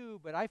about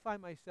you, but I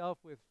find myself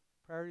with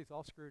priorities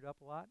all screwed up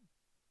a lot.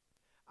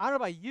 I don't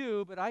know about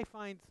you, but I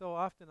find so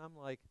often I'm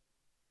like,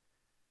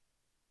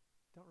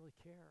 don't really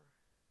care.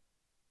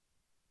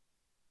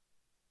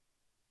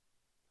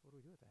 So what do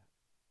we do with that?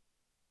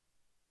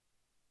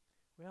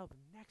 Well,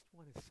 the next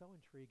one is so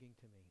intriguing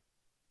to me.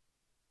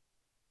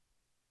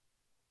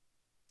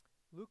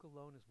 Luke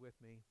alone is with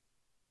me.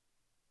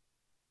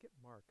 Get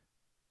Mark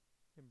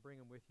and bring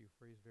him with you,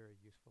 for he's very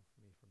useful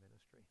for me for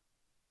ministry.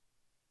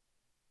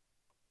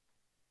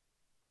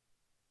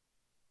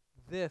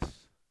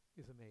 This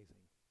is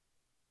amazing.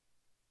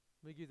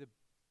 Let me give you the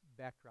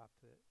backdrop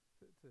to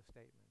the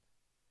statement.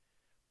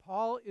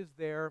 Paul is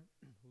there.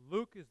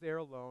 Luke is there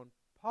alone.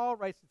 Paul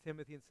writes to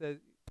Timothy and says,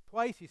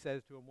 twice he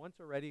says to him, once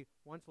already,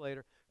 once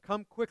later,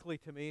 come quickly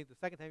to me. The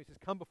second time he says,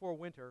 come before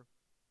winter.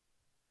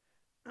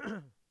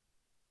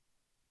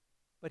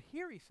 But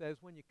here he says,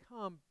 when you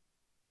come,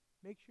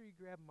 make sure you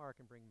grab Mark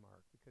and bring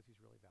Mark because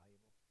he's really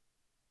valuable.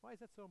 Why is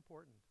that so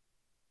important?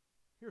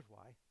 Here's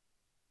why.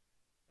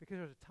 Because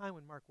there was a time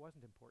when Mark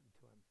wasn't important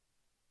to him.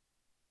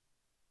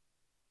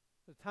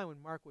 There was a time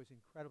when Mark was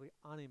incredibly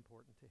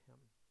unimportant to him.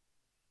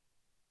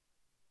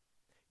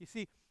 You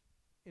see,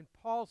 in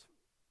Paul's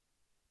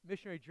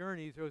missionary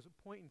journeys, there was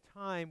a point in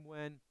time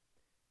when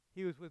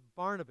he was with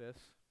Barnabas,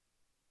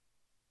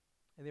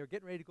 and they were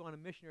getting ready to go on a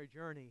missionary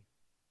journey.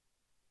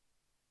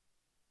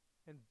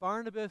 And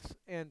Barnabas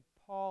and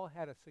Paul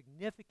had a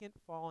significant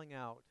falling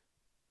out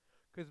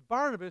because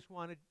Barnabas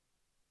wanted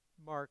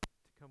Mark to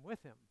come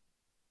with him,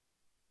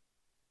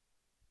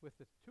 with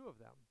the two of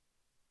them.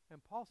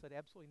 And Paul said,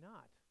 absolutely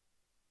not.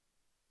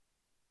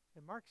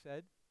 And Mark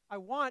said,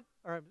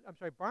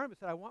 Barnabas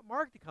said, I want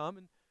Mark to come.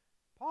 And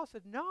Paul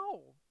said,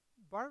 no.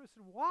 Barnabas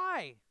said,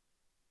 why?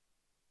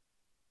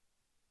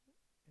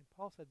 And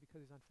Paul said,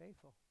 because he's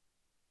unfaithful.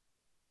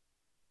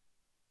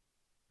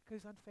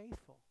 Because he's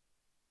unfaithful.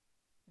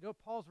 You know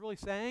what Paul's really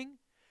saying?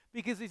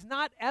 Because he's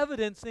not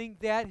evidencing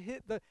that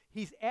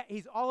he's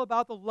all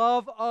about the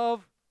love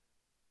of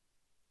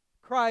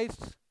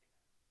Christ's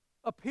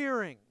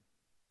appearing.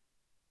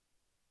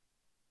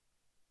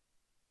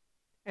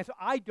 And so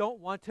I don't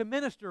want to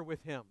minister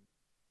with him.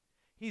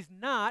 He's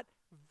not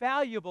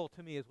valuable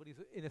to me, is what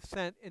he's in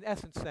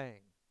essence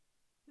saying.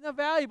 He's not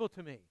valuable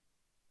to me.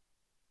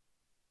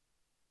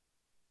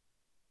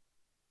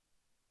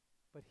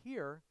 But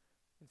here,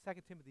 in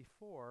 2 Timothy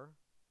 4,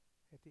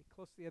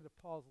 close to the end of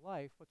Paul's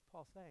life, what's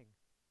Paul saying?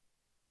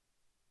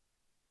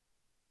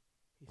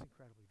 He's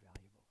incredibly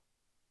valuable.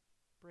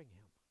 Bring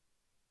him.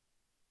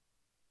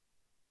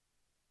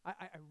 I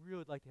really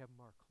would like to have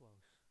Mark close.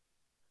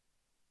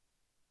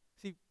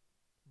 See,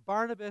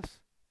 Barnabas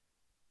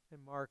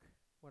and Mark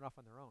went off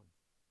on their own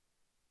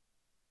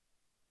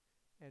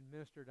and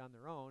ministered on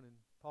their own, and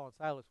Paul and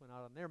Silas went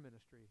out on their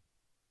ministry.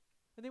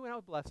 And they went out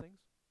with blessings.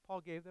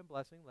 Paul gave them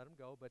blessing, let them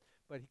go, but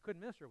he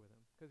couldn't minister with them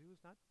because he was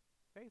not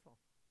faithful.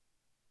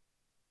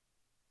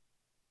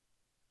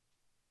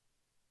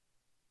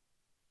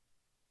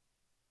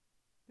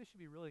 This should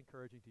be really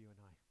encouraging to you and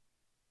I.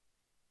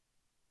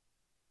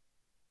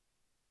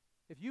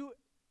 If you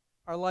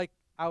are like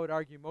I would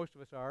argue most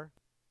of us are,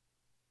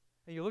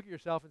 and you look at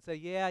yourself and say,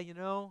 yeah, you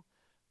know,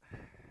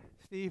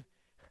 Steve,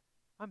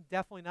 I'm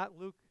definitely not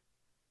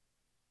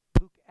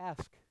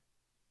Luke-esque.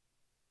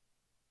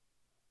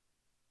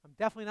 I'm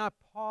definitely not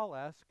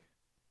Paul-esque.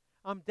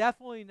 I'm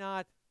definitely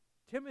not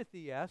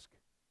Timothy-esque.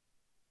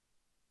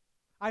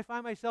 I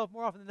find myself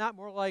more often than not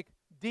more like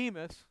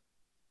Demas.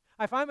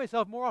 I find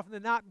myself more often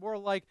than not more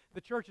like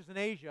the churches in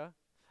Asia.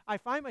 I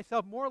find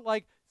myself more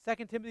like 2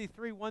 Timothy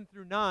 3, 1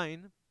 through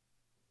 9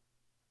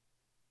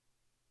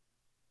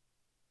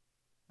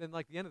 than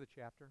like the end of the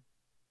chapter.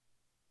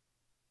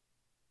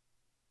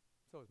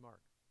 So is Mark.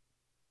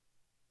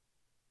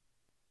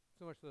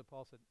 So much so that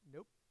Paul said,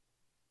 nope,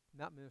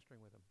 not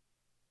ministering with him.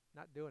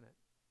 Not doing it.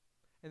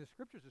 And the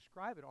scriptures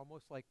describe it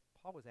almost like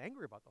Paul was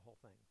angry about the whole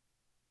thing.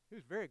 He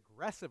was very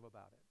aggressive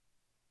about it.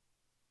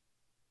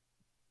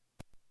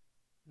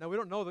 Now, we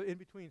don't know the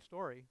in-between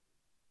story,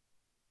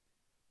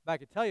 but I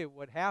can tell you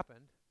what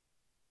happened.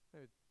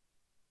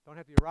 Don't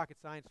have to be a rocket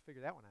science to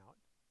figure that one out.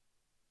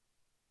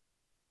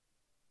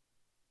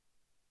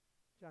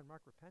 John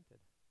Mark repented.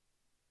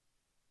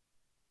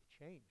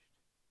 He changed.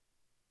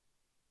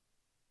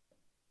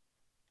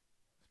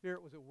 The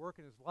Spirit was at work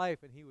in his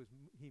life, and he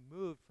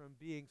moved from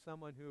being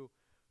someone who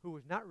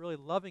was not really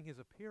loving his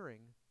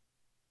appearing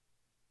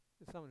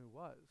to someone who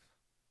was.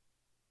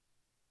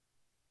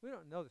 We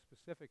don't know the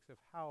specifics of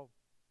how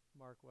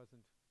Mark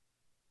wasn't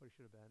what he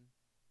should have been.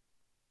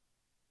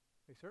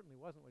 He certainly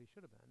wasn't what he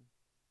should have been.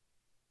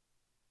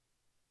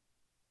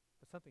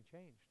 But something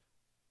changed.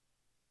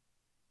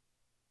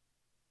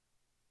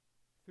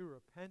 Through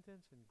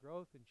repentance and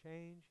growth and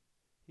change,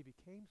 he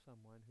became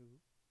someone who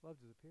loved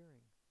his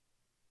appearing.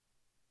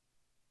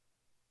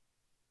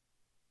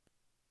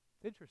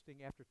 It's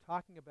interesting, after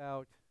talking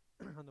about,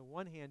 on the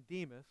one hand,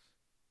 Demas,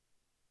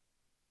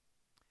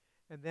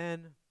 and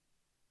then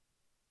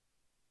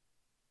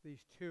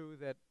these two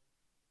that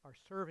are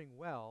serving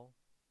well,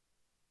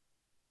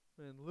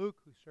 and then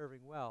Luke, who's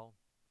serving well,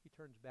 he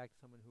turns back to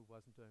someone who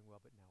wasn't doing well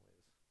but now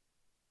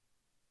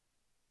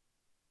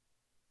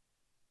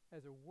is.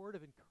 As a word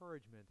of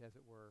encouragement, as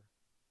it were,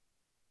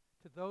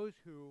 to those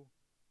who,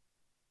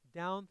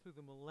 down through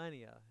the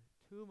millennia,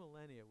 2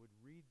 millennia, would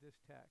read this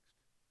text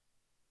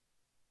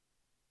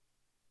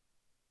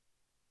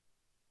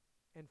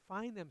and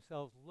find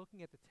themselves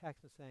looking at the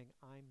text and saying,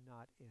 I'm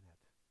not in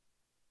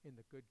it, in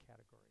the good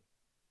category.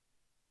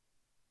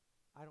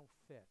 I don't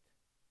fit.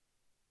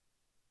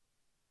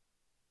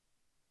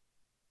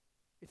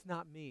 It's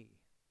not me.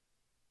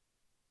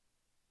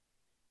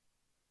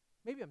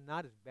 Maybe I'm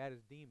not as bad as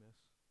Demas.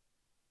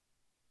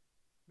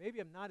 Maybe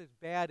I'm not as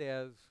bad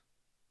as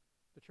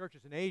the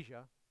churches in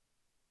Asia.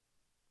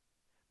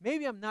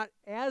 Maybe I'm not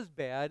as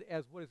bad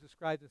as what is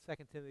described in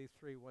 2 Timothy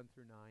 3, 1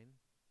 through 9.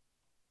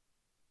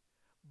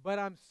 But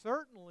I'm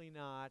certainly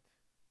not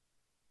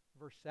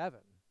verse 7.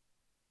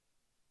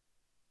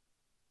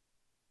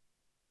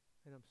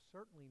 And I'm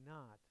certainly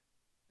not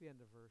the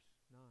end of verse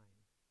 9.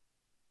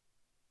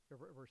 Or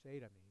verse 8, I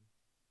mean.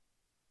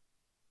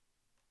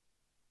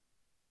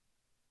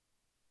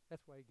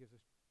 That's why he gives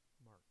us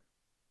Mark.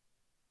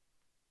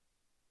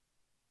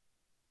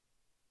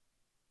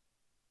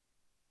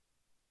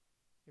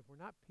 If we're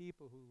not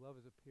people who love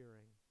is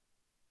appearing,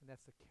 and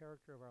that's the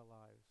character of our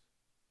lives,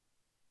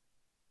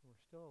 and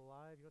we're still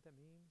alive, you know what that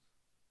means?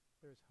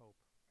 There's hope.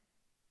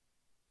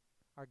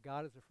 Our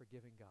God is a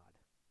forgiving God.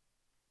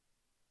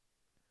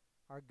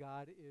 Our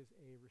God is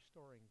a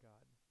restoring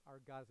God. Our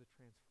God is a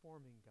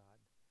transforming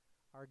God.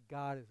 Our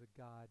God is a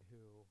God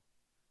who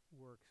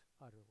works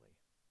utterly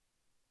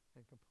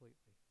and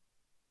completely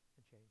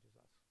and changes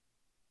us.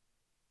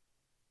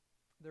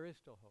 There is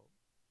still hope.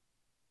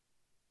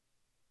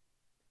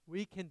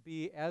 We can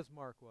be, as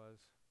Mark was,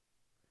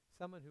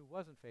 someone who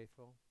wasn't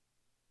faithful,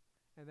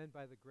 and then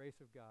by the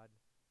grace of God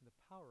and the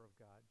power of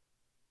God,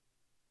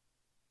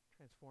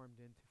 transformed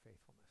into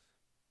faithfulness.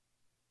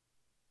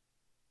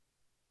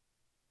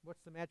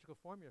 What's the magical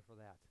formula for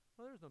that?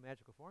 Well, there's no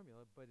magical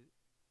formula, but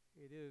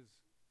it is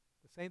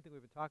the same thing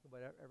we've been talking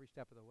about every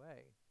step of the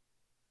way.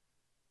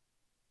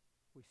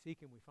 We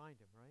seek him, we find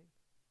him, right?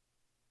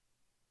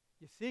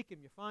 You seek him,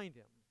 you find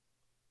him.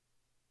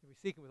 If we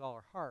seek him with all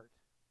our heart,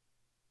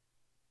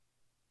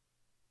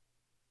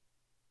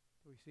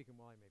 we seek him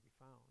while he may be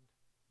found.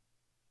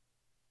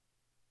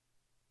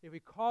 If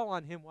we call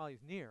on him while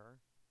he's near,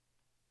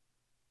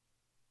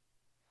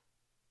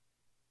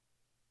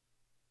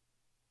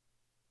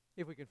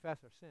 if we confess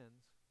our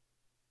sins,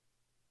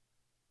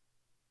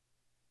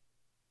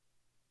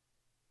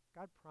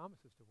 God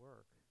promises to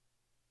work.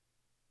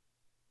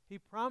 He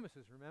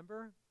promises,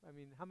 remember? I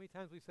mean, how many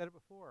times we said it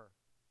before?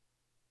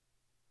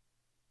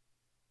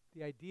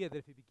 The idea that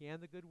if he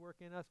began the good work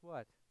in us,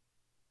 what?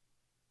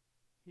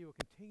 He will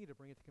continue to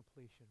bring it to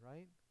completion,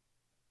 right?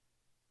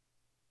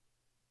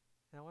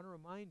 And I want to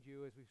remind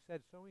you, as we've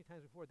said so many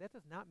times before, that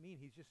does not mean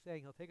he's just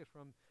saying he'll take us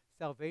from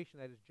salvation,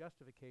 that is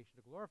justification,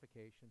 to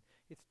glorification.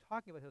 It's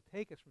talking about he'll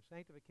take us from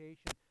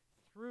sanctification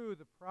through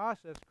the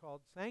process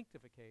called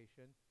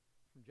sanctification,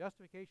 from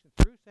justification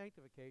through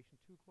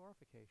sanctification to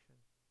glorification.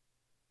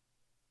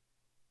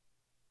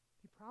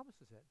 He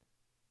promises it.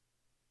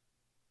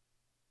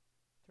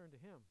 Turn to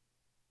him.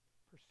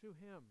 Pursue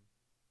him.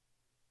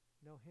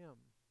 Know him.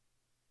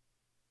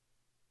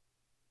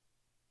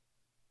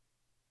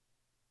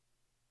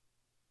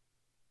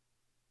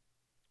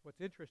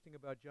 What's interesting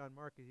about John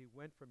Mark is he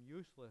went from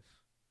useless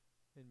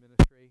in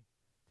ministry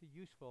to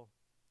useful,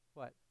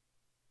 what?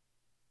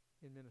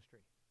 In ministry.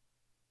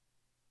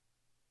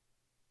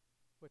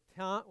 What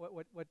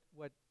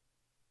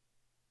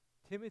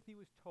Timothy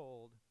was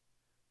told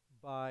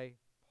by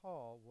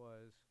Paul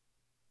was,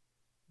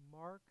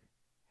 Mark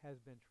has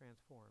been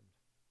transformed.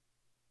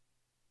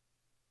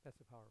 That's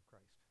the power of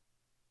Christ.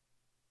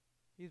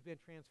 He's been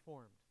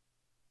transformed.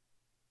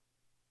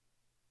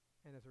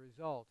 And as a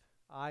result,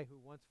 I, who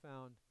once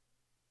found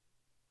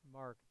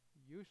Mark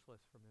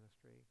useless for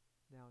ministry,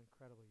 now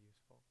incredibly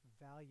useful,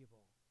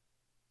 valuable.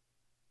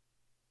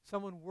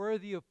 Someone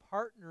worthy of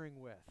partnering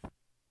with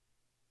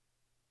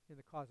in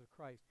the cause of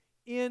Christ.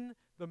 In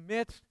the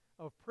midst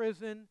of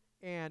prison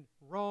and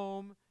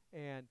Rome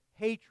and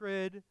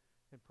hatred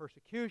and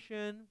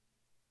persecution,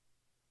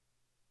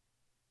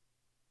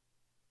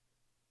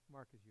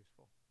 Mark is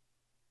useful.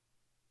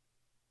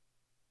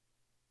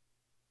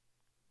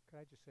 Could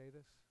I just say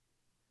this?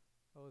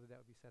 Oh, that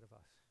would be said of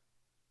us.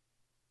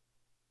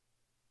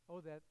 Oh,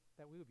 that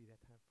we would be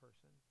that kind of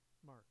person.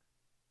 Mark.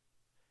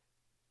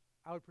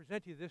 I would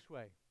present to you this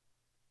way.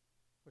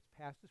 What's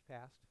past is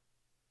past.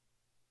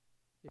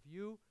 If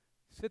you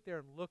sit there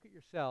and look at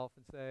yourself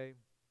and say,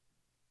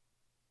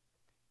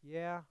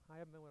 yeah, I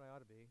haven't been what I ought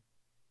to be.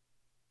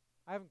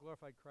 I haven't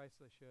glorified Christ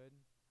as I should.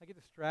 I get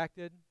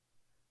distracted.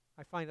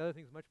 I find other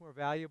things much more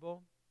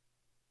valuable.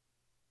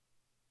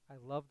 I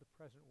love the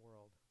present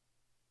world.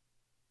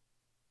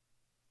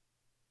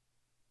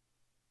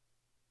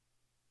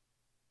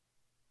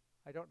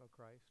 I don't know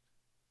Christ.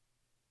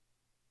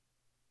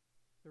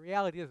 The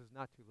reality is it's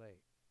not too late.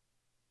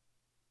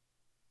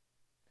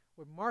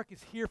 What Mark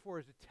is here for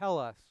is to tell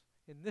us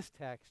in this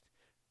text,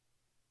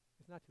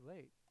 it's not too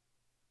late.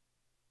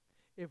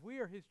 If we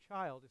are his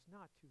child, it's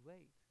not too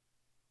late.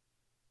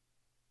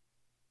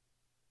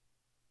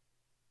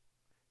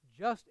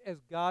 Just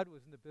as God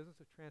was in the business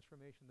of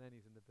transformation then,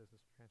 he's in the business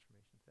of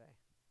transformation today.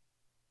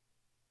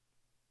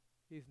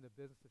 He's in the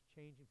business of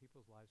changing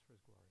people's lives for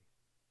his glory.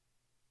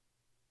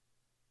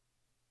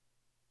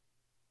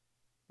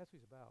 That's what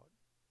he's about.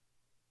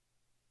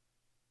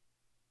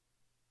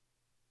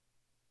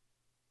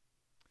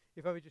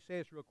 If I would just say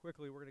this real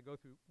quickly, we're going to go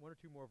through one or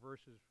two more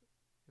verses,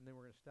 and then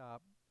we're going to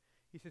stop.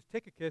 He says,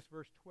 Tychicus,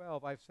 verse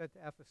 12, I've sent to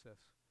Ephesus,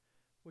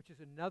 which is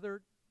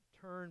another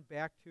turn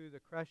back to the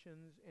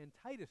Crescens and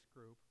Titus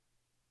group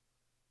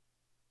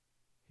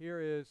Here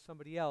is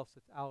somebody else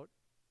that's out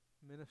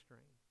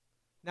ministering.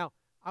 Now,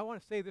 I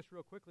want to say this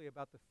real quickly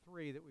about the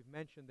three that we've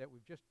mentioned, that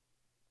we've just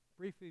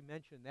briefly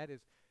mentioned. That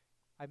is,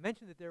 I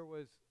mentioned that there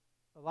was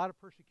a lot of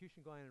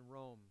persecution going on in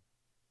Rome.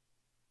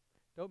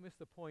 Don't miss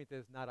the point that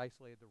it's not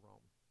isolated to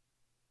Rome.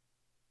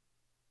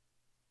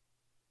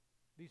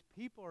 These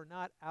people are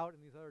not out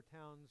in these other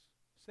towns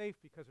safe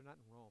because they're not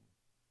in Rome.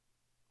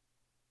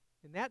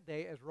 In that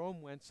day, as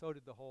Rome went, so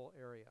did the whole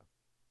area.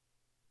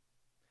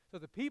 So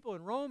the people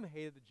in Rome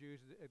hated the Jews,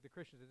 the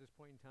Christians at this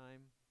point in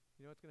time.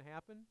 You know what's going to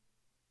happen?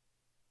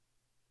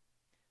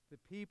 The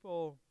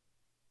people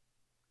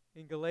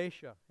in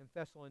Galatia and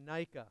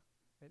Thessalonica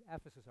and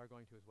Ephesus are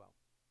going to as well.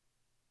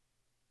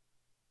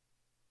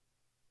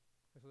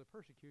 And so the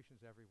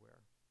persecution's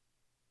everywhere.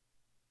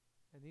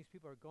 And these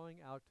people are going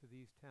out to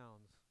these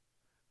towns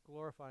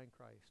glorifying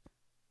Christ.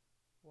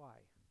 Why?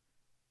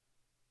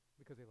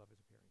 Because they love his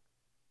appearing.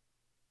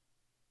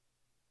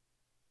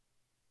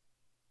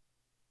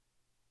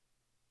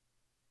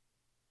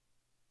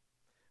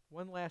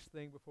 One last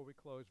thing before we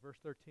close. Verse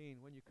 13,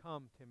 when you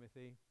come,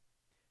 Timothy,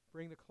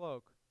 bring the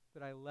cloak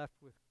that I left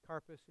with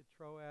Carpus at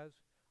Troas,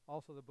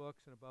 also the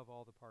books, and above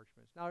all the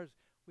parchments. Now,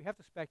 we have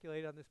to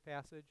speculate on this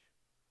passage,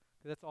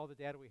 because that's all the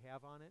data we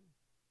have on it.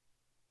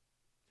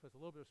 So it's a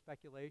little bit of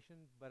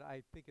speculation, but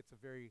I think it's a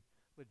very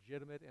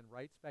legitimate and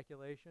right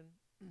speculation.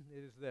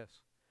 It is this.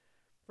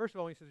 First of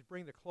all, when he says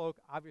bring the cloak,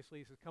 obviously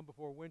he says come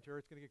before winter,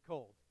 it's going to get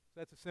cold.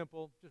 So that's a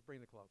simple, just bring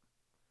the cloak.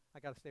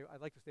 I'd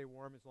like to stay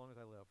warm as long as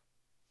I live.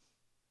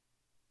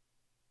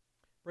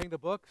 Bring the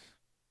books.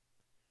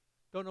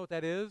 Don't know what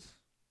that is.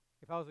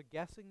 If I was a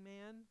guessing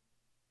man,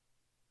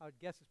 I would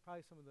guess it's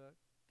probably some of the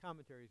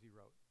commentaries he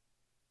wrote.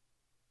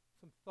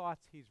 Some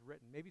thoughts he's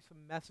written. Maybe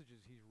some messages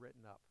he's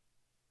written up.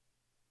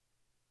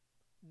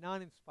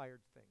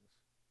 Non-inspired things.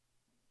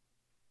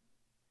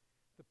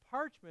 The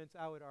parchments,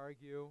 I would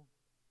argue,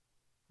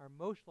 are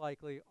most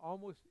likely,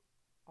 almost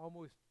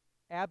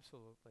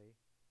absolutely,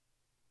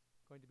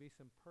 going to be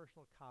some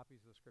personal copies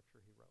of the scripture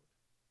he wrote.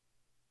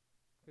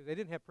 Because they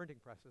didn't have printing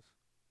presses.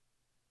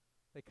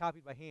 They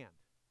copied by hand.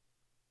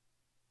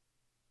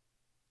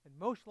 And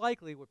most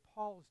likely what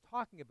Paul is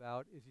talking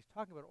about is he's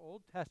talking about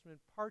Old Testament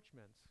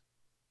parchments,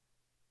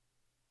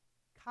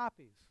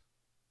 copies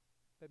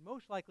that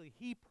most likely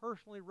he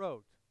personally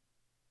wrote,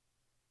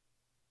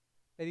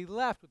 that he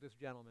left with this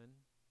gentleman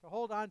to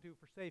hold on to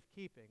for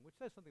safekeeping, which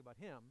says something about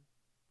him,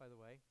 by the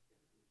way.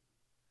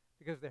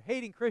 Because they're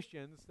hating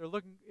Christians,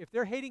 if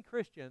they're hating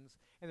Christians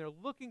and they're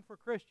looking for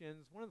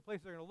Christians, one of the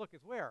places they're going to look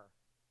is where?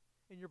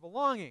 In your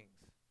belongings.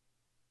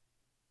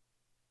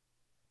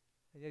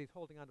 And yet he's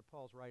holding on to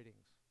Paul's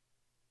writings.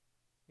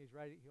 He's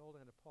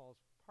holding on to Paul's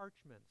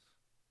parchments.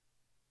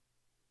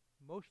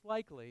 Most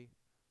likely,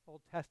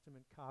 Old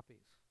Testament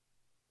copies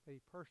that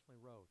he personally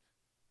wrote.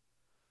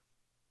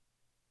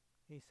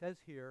 He says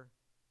here,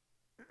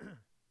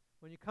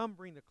 when you come,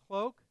 bring the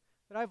cloak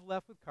that I've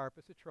left with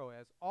Carpus at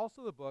Troas,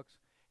 also the books,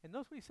 and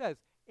notice what he says,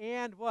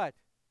 and what?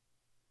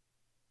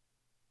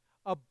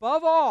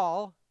 Above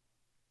all,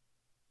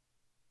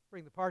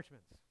 bring the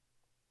parchments.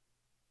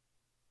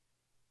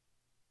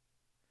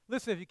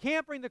 Listen, if you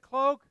can't bring the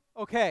cloak,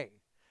 okay.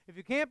 If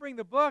you can't bring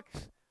the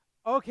books,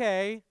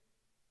 okay.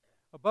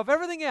 Above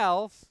everything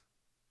else,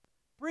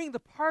 bring the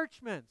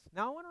parchments.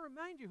 Now I want to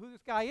remind you who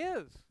this guy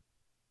is.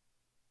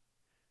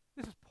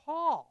 This is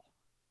Paul.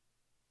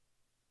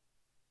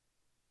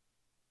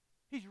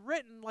 He's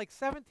written like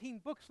 17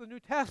 books of the New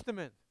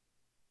Testament.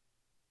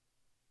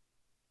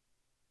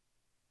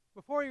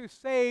 Before he was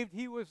saved,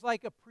 he was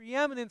like a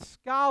preeminent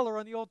scholar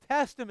on the Old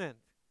Testament.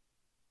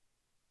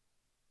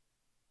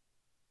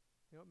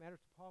 You know what matters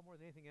to Paul more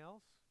than anything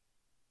else?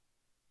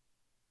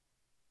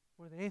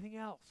 More than anything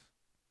else.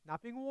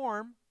 Not being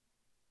warm.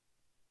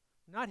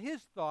 Not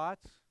his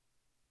thoughts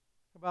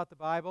about the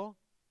Bible.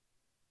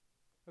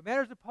 What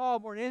matters to Paul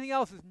more than anything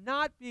else is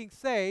not being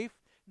safe,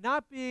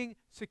 not being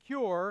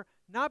secure,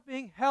 not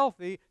being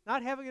healthy,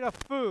 not having enough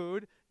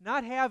food,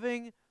 not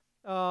having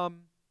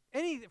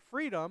any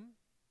freedom.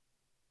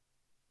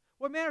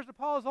 What matters to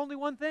Paul is only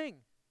one thing.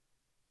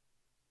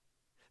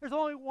 There's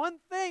only one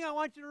thing I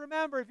want you to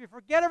remember. If you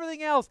forget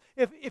everything else,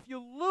 if you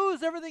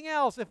lose everything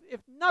else,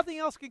 if nothing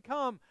else can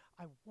come,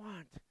 I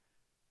want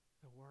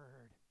the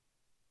Word.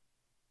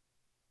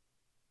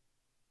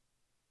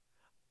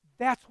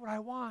 That's what I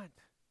want.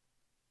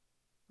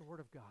 The Word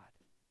of God.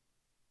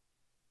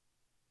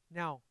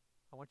 Now,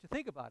 I want you to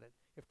think about it.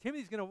 If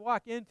Timothy's going to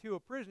walk into a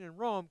prison in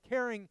Rome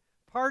carrying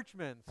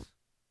parchments,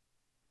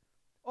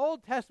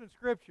 Old Testament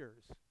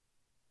scriptures,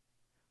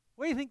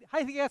 what do you think? How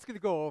do you think that's going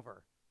to go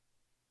over?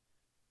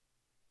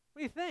 What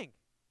do you think?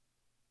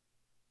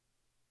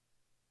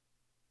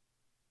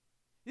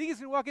 You think he's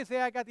going to walk in and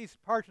say, I got these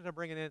parchments I'm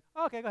bringing in.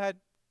 Oh, okay, go ahead.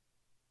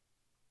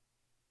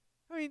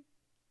 I mean,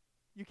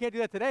 you can't do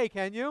that today,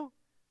 can you?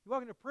 You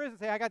walk into prison and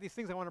say, I got these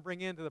things I want to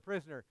bring in to the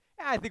prisoner.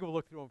 I think we'll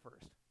look through them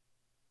first.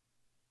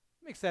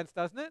 Makes sense,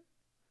 doesn't it?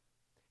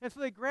 And so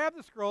they grab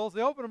the scrolls,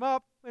 they open them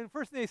up, and the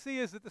first thing they see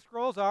is that the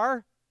scrolls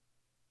are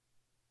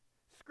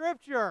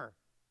Scripture.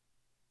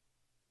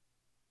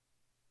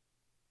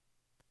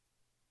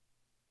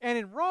 And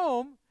in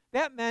Rome,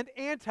 that meant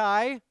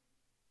anti-Nero.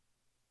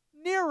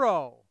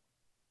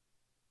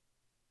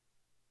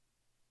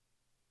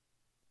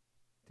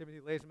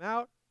 Timothy lays him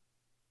out.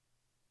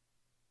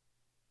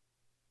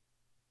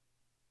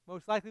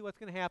 Most likely what's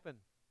going to happen?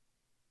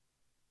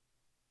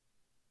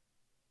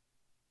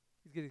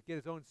 He's going to get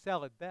his own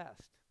cell at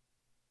best.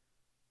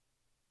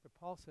 But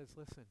Paul says,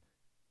 listen,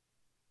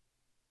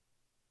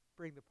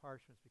 bring the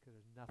parchments because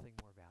there's nothing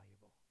more valuable.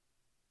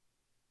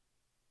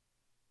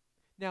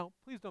 Now,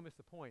 please don't miss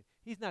the point.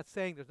 He's not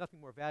saying there's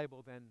nothing more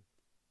valuable than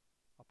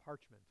a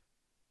parchment.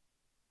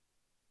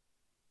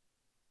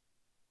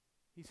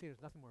 He's saying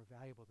there's nothing more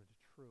valuable than the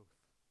truth.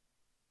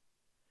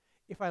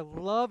 If I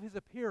love his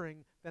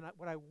appearing, then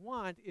what I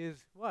want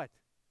is what?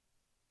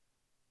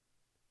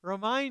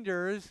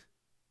 Reminders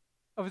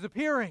of his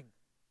appearing.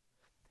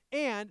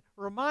 And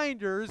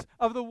reminders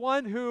of the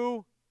one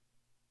who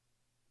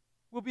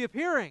will be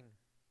appearing.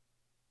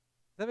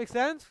 Does that make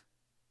sense?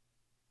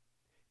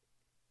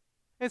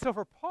 And so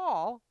for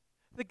Paul,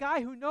 the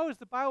guy who knows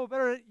the Bible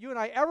better than you and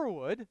I ever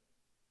would,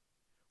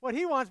 what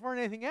he wants more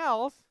than anything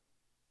else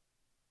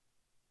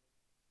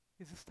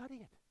is to study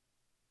it.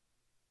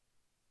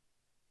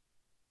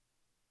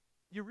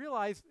 You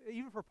realize,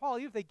 even for Paul,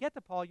 even if they get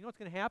to Paul, you know what's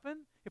going to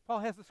happen? If Paul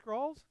has the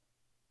scrolls,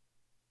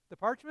 the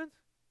parchments,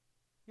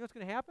 you know what's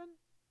going to happen?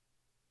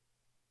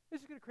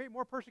 This is going to create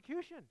more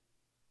persecution,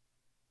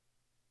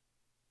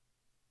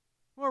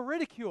 more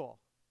ridicule,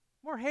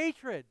 more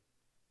hatred.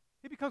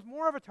 He becomes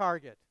more of a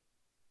target.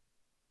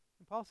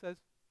 And Paul says,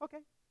 okay,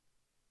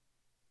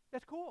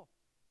 that's cool,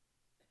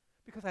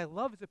 because I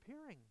love his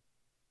appearing.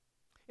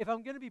 If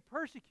I'm going to be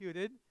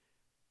persecuted,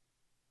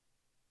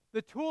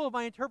 the tool of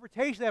my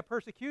interpretation of that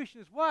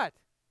persecution is what?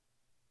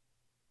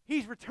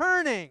 He's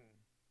returning.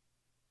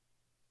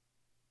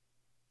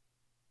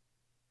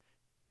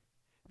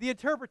 The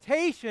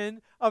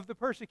interpretation of the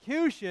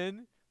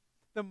persecution,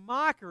 the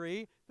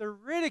mockery, the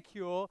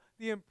ridicule,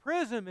 the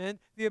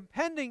imprisonment, the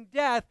impending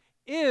death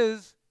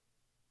is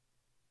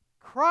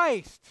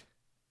Christ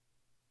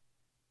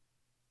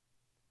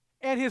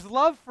and his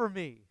love for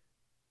me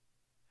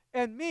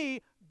and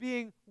me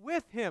being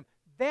with him.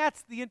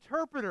 That's the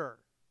interpreter.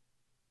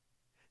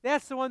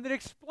 That's the one that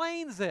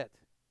explains it.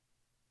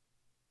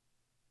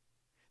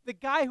 The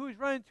guy who was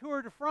running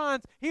Tour de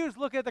France, he was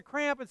looking at the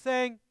cramp and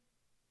saying,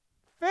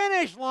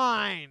 finish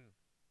line.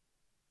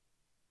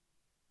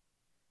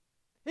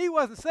 He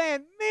wasn't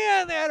saying,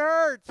 man, that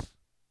hurts.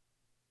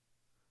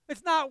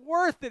 It's not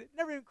worth it. It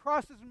never even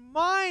crossed his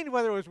mind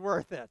whether it was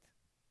worth it.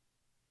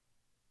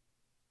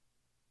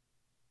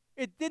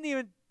 It didn't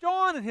even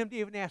dawn on him to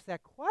even ask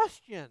that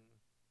question.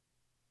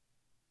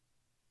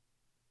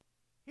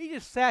 He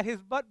just sat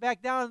his butt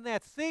back down in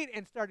that seat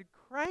and started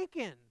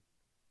cranking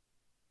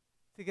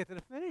to get to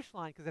the finish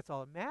line because that's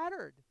all that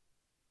mattered.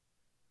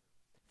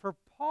 For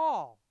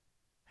Paul,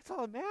 that's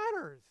all that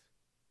matters.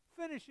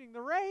 Finishing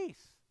the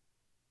race.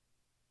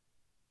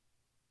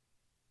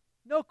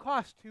 No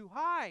cost too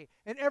high.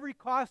 And every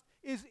cost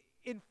is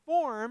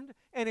informed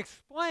and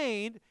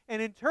explained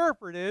and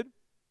interpreted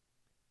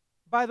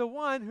by the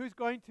one who's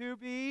going to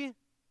be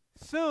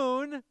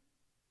soon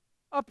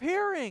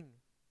appearing.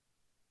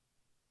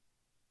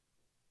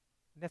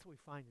 And that's what we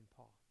find in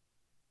Paul.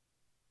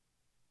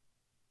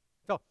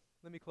 So,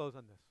 let me close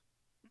on this.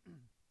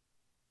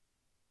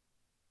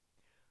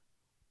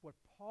 What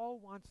Paul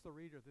wants the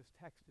reader of this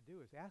text to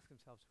do is ask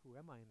themselves, who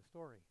am I in the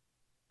story?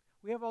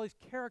 We have all these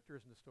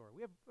characters in the story.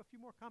 We have a few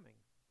more coming.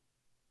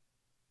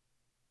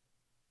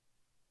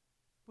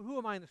 But who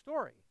am I in the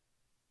story?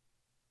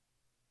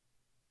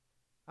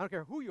 I don't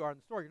care who you are in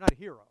the story, you're not a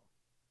hero.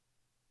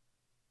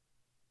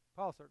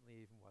 Paul certainly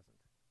even wasn't.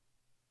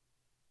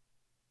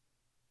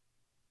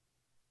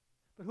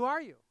 But who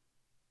are you?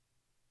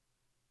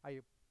 Are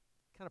you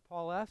kind of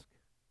Paul-esque?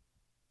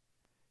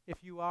 If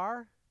you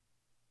are,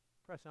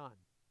 press on.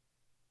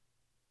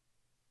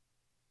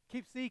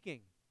 Keep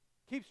seeking.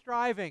 Keep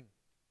striving.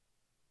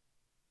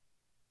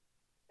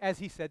 As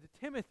he said to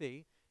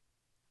Timothy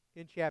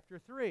in chapter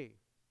 3.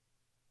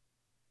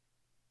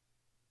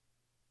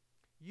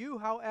 You,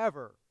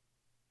 however,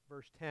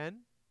 verse 10,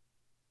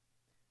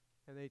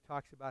 and then he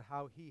talks about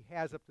how he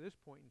has up to this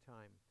point in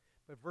time.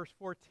 But verse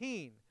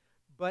 14,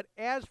 but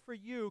as for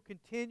you,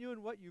 continue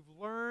in what you've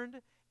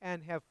learned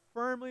and have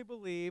firmly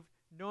believed,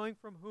 knowing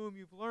from whom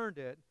you've learned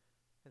it,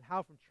 and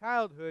how from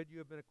childhood you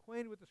have been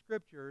acquainted with the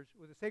Scriptures,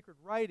 with the sacred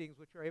writings,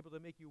 which are able to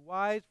make you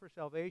wise for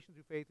salvation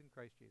through faith in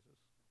Christ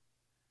Jesus.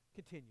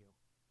 Continue.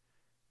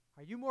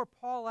 Are you more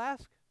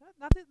Paul-esque?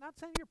 Not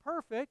saying you're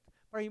perfect,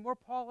 but are you more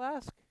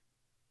Paul-esque?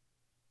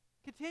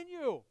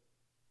 Continue.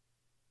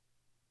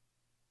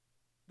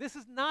 This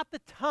is not the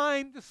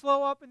time to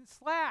slow up and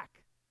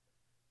slack.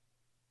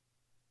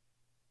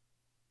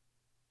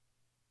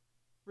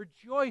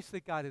 Rejoice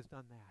that God has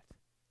done that.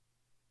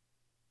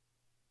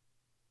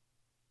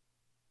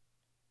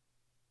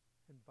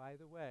 And by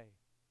the way,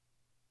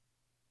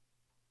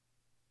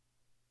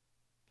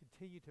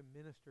 continue to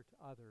minister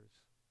to others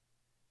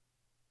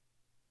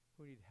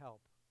who need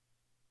help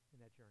in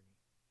that journey.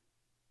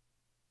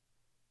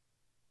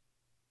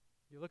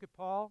 You look at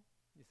Paul,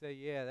 you say,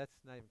 yeah, that's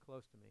not even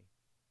close to me.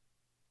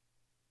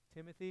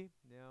 Timothy,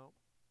 no,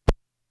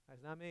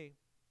 that's not me.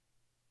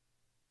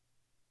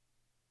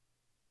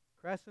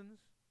 Crescens,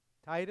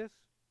 Titus,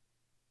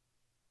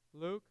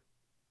 Luke,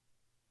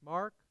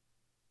 Mark,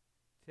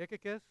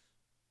 Tychicus,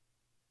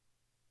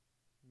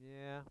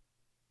 yeah,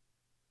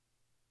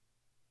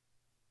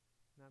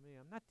 not me.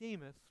 I'm not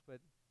Demas, but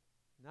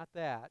not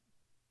that.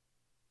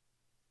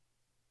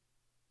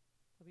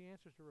 So the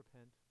answer is to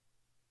repent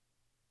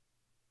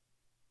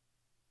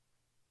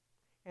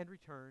and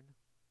return.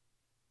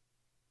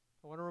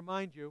 I want to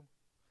remind you,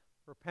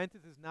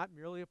 repentance is not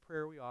merely a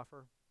prayer we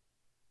offer,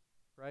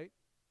 right?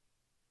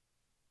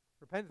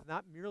 Repentance is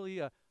not merely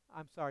a,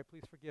 I'm sorry,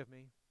 please forgive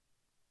me.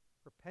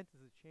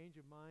 Repentance is a change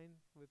of mind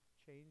with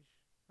change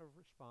of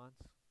response,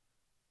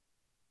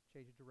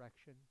 change of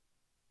direction.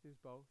 It is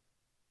both.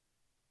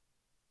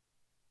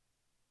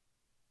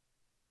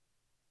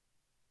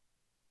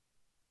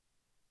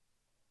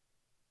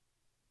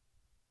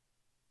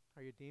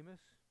 Are you Demas?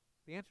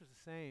 The answer is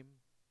the same.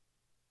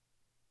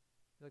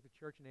 You like the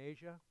church in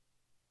Asia?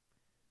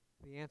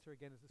 The answer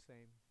again is the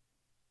same.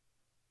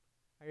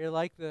 Are you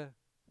like the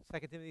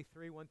 2 Timothy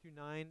 3, 1 through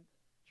 9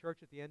 church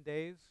at the end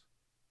days?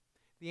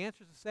 The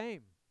answer is the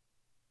same.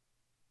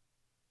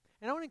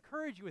 And I want to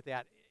encourage you with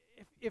that.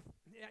 If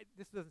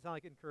this doesn't sound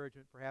like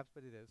encouragement, perhaps,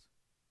 but it is.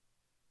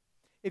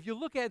 If you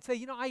look at it and say,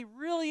 you know, I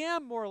really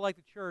am more like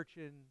the church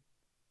in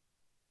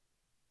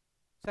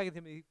 2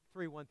 Timothy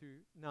 3, 1 through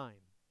 9.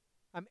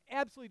 I'm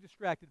absolutely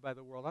distracted by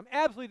the world. I'm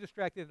absolutely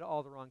distracted into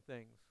all the wrong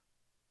things.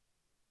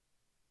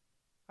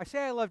 I say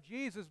I love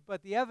Jesus,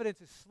 but the evidence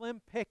is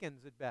slim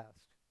pickings at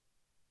best.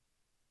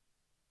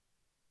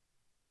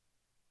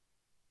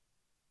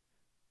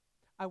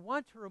 I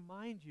want to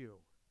remind you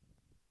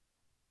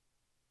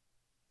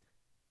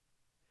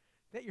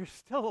that you're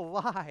still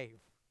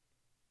alive.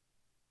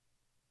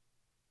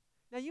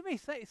 Now, you may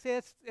say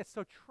it's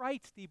so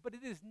trite, Steve, but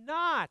it is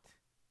not.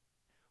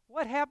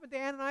 What happened to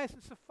Ananias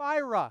and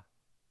Sapphira?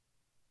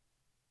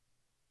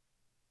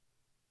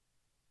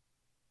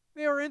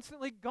 They were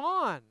instantly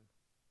gone,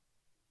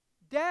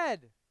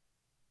 dead,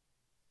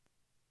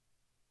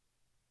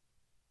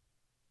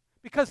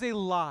 because they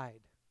lied.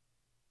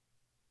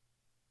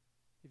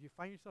 If you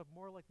find yourself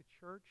more like the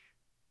church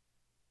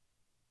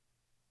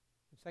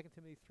in 2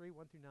 Timothy 3,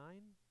 1 through 9,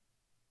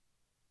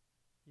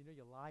 you know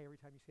you lie every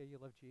time you say you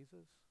love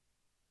Jesus.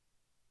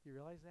 Do you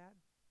realize that?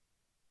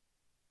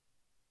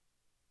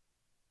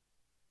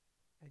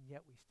 And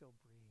yet we still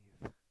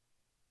breathe.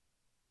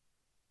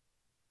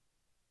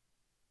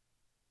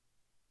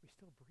 We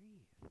still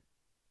breathe.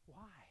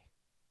 Why?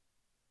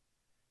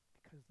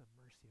 Because of the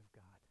mercy of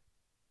God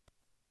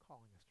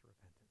calling us to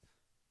repentance.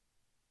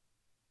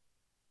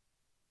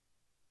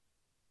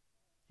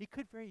 He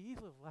could very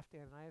easily have left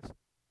Ananias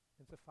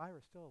and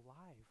Sapphira still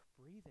alive,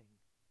 breathing.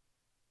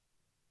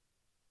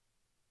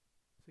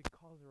 So he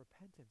called them to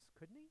repentance,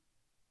 couldn't he?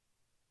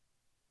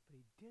 But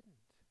he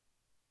didn't.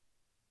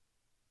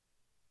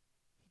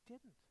 He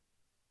didn't.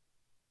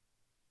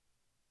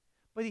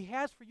 But he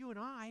has for you and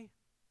I.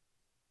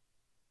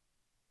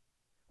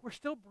 We're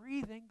still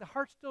breathing. The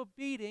heart's still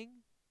beating.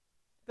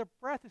 The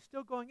breath is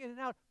still going in and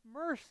out.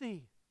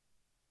 Mercy.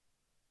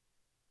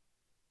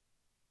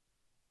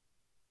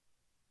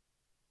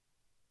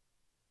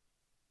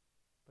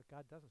 But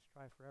God doesn't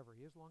strive forever.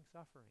 He is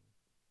long-suffering.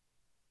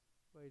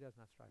 But he does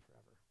not strive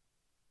forever.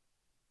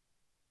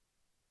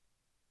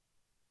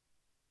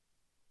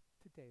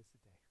 Today is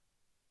the day.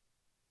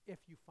 If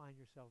you find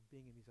yourself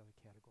being in these other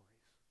categories.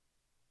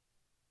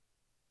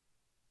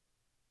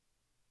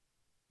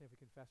 If we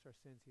confess our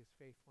sins, he is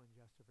faithful and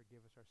just to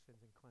forgive us our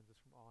sins and cleanse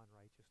us from all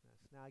unrighteousness.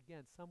 Now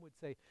again, some would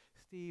say,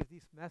 Steve,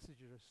 these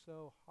messages are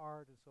so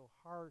hard and so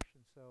harsh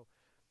and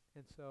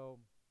so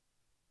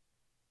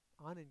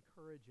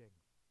unencouraging.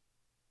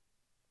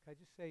 Can I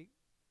just say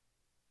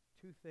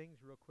two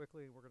things real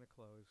quickly and we're going to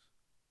close.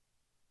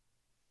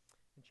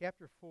 In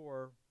chapter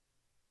 4,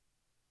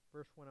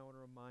 verse 1, I want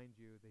to remind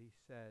you that he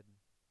said,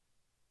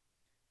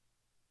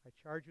 I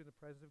charge you in the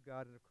presence of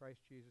God and of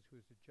Christ Jesus, who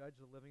is to judge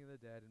the living and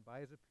the dead, and by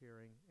his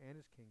appearing and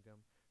his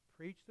kingdom,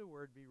 preach the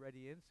word, be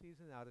ready in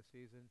season, out of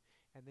season,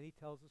 and then he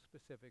tells the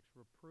specifics,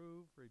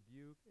 reprove,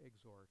 rebuke,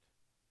 exhort,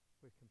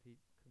 with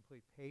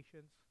complete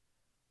patience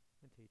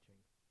and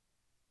teaching.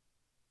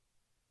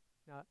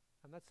 Now,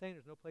 I'm not saying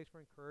there's no place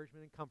for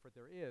encouragement and comfort.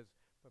 There is.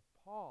 But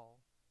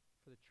Paul,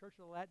 for the church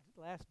of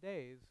the last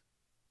days,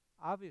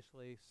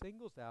 obviously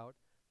singles out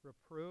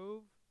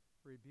reprove,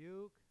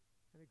 rebuke,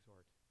 and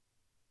exhort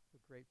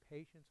with great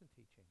patience and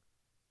teaching.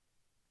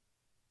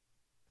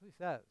 That's what he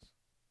says.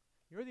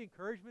 You know where the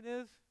encouragement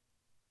is?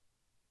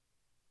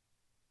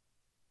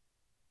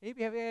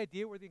 Anybody have any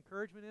idea where the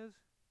encouragement is?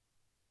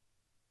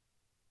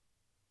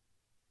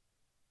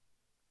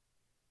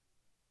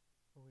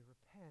 When we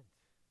repent.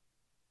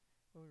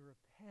 When we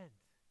repent,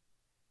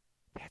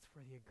 that's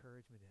where the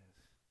encouragement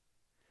is.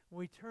 When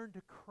we turn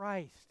to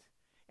Christ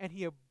and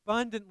he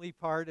abundantly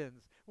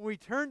pardons. When we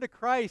turn to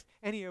Christ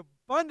and he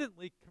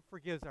abundantly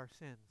forgives our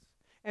sins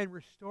and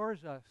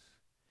restores us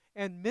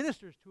and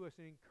ministers to us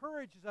and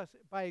encourages us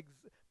by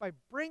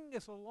bringing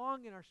us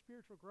along in our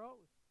spiritual growth.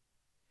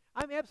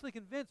 I'm absolutely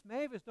convinced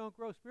many of us don't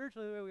grow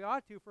spiritually the way we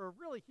ought to for a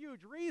really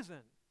huge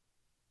reason.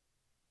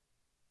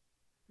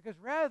 Because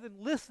rather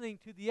than listening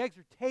to the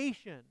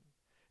exhortation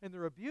and the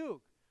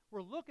rebuke,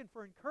 we're looking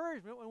for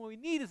encouragement when what we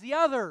need is the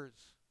others.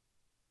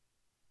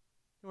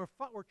 And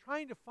we're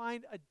trying to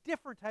find a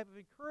different type of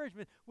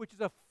encouragement, which is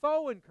a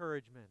faux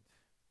encouragement.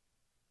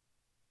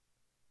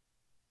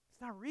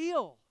 It's not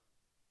real.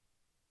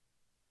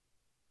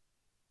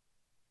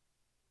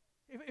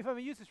 If I'm going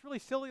to use this really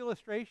silly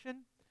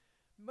illustration,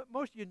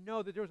 most of you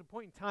know that there was a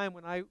point in time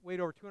when I weighed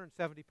over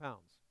 270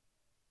 pounds.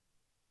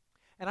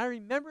 And I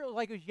remember it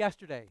like it was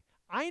yesterday.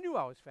 I knew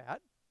I was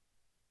fat.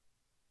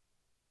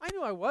 I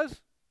knew I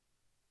was.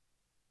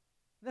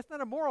 And that's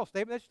not a moral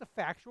statement, that's just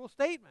a factual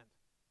statement.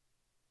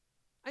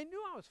 I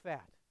knew I was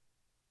fat.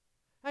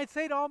 I'd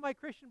say to all my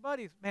Christian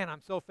buddies, man,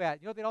 I'm so fat.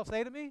 You know what they'd all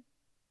say to me?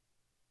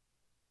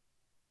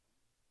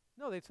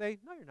 No, they'd say,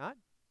 no, you're not.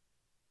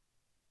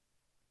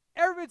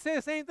 Everybody would say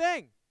the same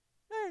thing.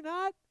 No, you're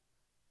not.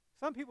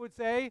 Some people would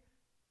say,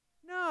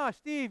 no,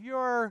 Steve,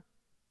 you're,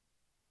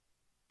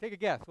 take a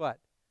guess, what?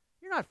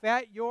 You're not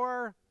fat,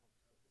 you're,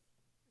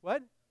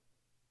 what?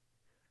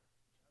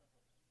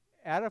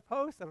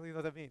 Adipose? I don't even know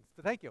what that means,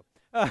 but thank you.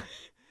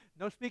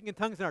 No speaking in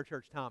tongues in our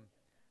church, Tom.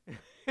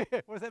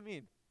 What does that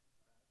mean?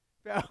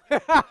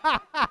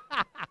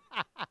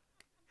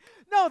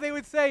 No,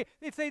 they'd say,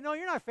 no,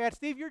 you're not fat,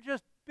 Steve, you're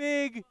just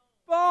big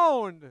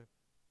boned.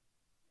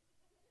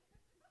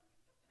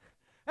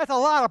 That's a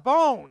lot of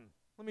bone,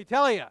 let me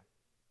tell you.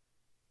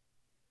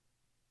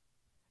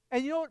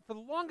 And you know what, for the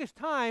longest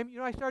time,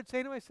 I started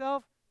saying to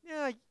myself,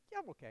 yeah,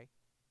 I'm okay.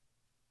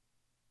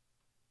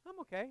 I'm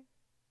okay.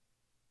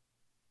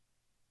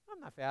 I'm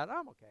not fat,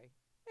 I'm okay.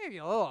 Maybe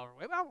a little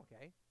overweight, but I'm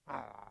okay.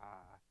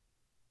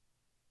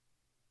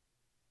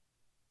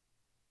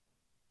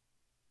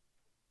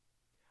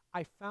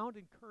 I found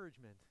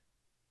encouragement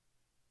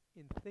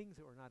in things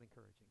that were not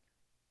encouraging.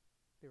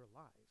 They were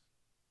lies.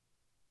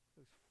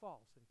 It was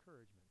false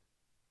encouragement.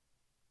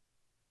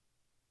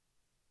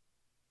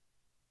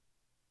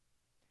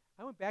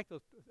 I went back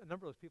to a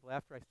number of those people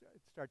after I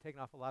started taking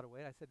off a lot of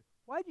weight. I said,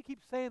 why did you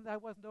keep saying that I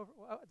wasn't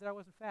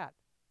fat?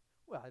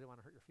 Well, I didn't want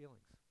to hurt your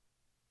feelings.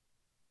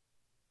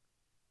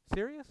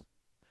 Serious?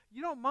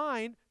 You don't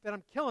mind that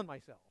I'm killing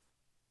myself.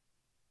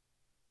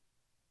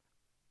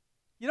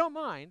 You don't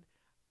mind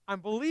I'm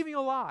believing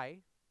a lie,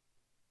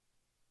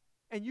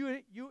 and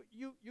you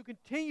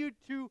continue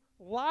to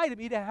lie to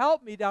me to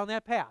help me down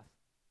that path.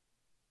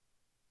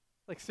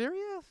 Like,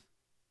 serious?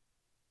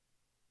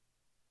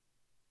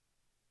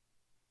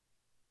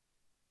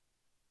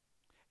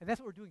 And that's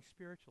what we're doing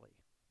spiritually.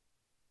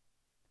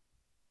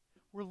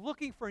 We're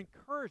looking for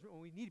encouragement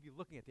when we need to be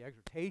looking at the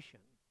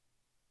exhortation.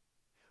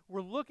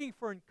 We're looking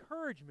for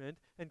encouragement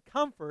and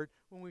comfort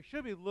when we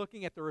should be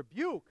looking at the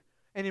rebuke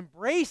and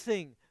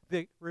embracing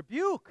the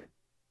rebuke.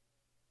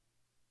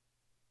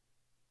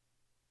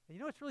 And you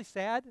know what's really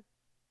sad?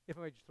 If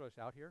I might just throw this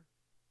out here.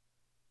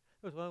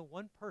 There was only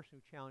one person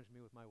who challenged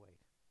me with my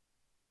weight.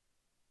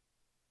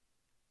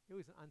 It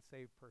was an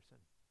unsaved person.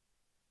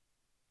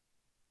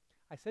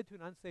 I said to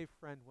an unsaved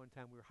friend one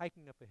time, we were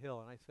hiking up a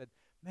hill, and I said,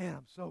 man,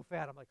 I'm so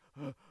fat. I'm like,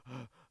 and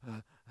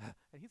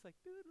he's like,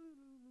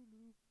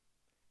 doo-doo-doo-doo-doo.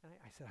 And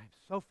I said, I'm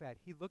so fat.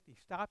 He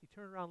stopped, he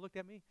turned around, looked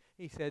at me.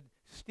 He said,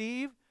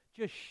 Steve,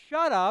 just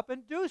shut up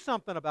and do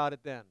something about it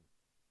then.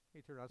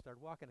 He turned around and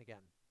started walking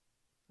again.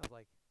 I was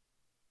like,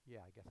 yeah,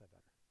 I guess I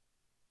better.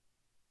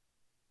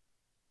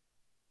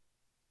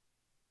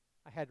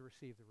 I had to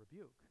receive the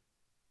rebuke.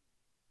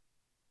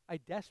 I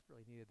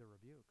desperately needed the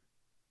rebuke.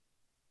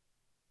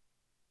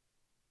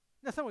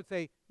 Now, some would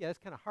say, yeah, that's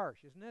kind of harsh,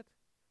 isn't it?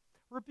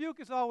 Rebuke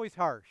is always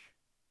harsh.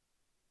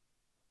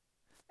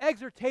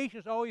 Exhortation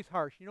is always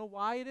harsh. You know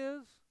why it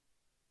is?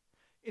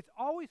 It's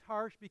always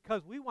harsh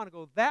because we want to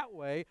go that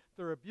way.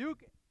 The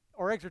rebuke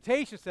or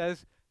exhortation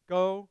says,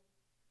 go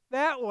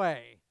that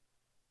way.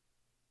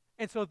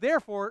 And so,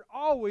 therefore, it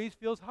always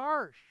feels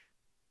harsh.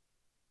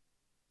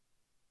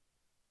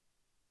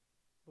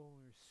 But when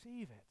we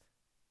receive it,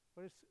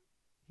 what does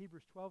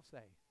Hebrews 12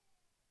 say?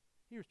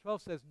 Hebrews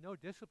 12 says, no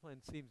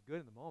discipline seems good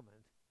in the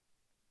moment,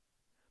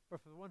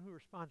 but for the one who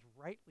responds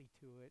rightly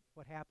to it,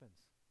 what happens?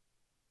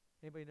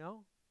 Anybody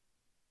know?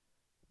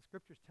 The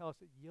scriptures tell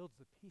us it yields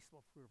the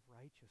peaceable fruit of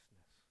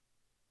righteousness.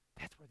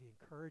 That's where the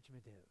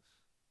encouragement is.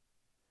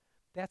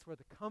 That's where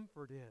the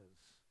comfort is.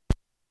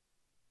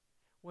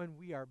 When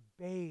we are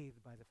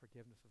bathed by the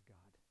forgiveness of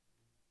God.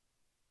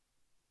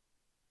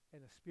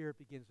 And the Spirit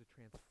begins to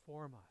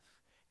transform us.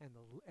 And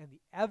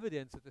the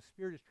evidence that the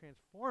Spirit is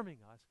transforming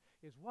us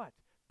is what?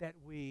 That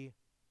we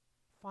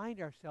find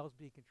ourselves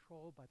being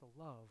controlled by the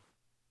love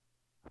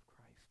of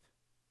Christ.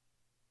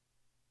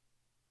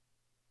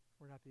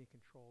 We're not being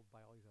controlled by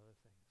all these other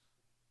things.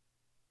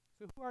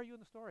 So who are you in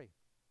the story?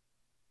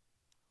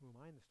 Who am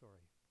I in the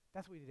story?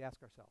 That's what we need to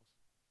ask ourselves.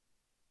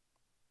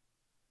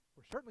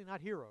 We're certainly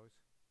not heroes.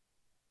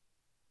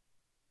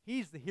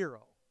 He's the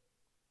hero.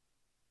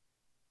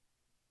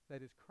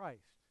 That is Christ.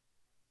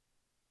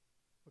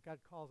 What God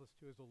calls us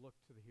to is to look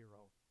to the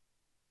hero.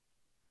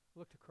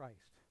 Look to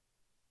Christ.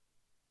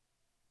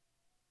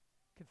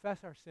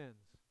 Confess our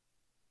sins.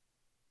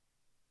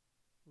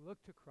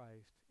 Look to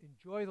Christ.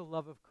 Enjoy the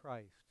love of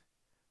Christ.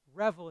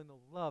 Revel in the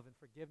love and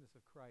forgiveness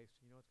of Christ.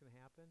 You know what's going to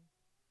happen?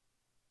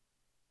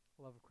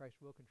 The love of Christ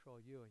will control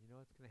you. And you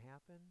know what's going to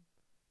happen?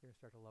 You're going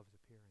to start to love his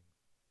appearing.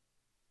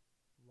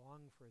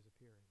 Long for his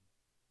appearing.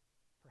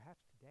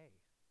 Perhaps today.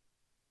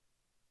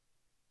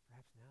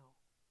 Perhaps now.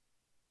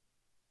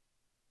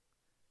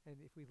 And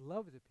if we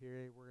love his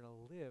appearing, we're going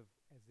to live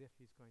as if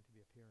he's going to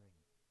be appearing.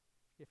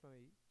 If I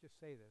may just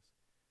say this,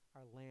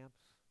 our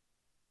lamps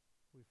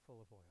will be full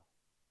of oil.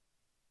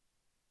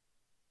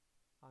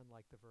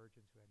 Unlike the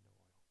virgins who had no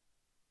oil.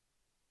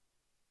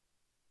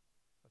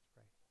 Let's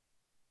pray.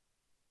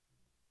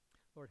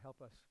 Lord,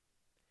 help us.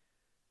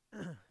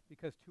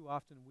 Because too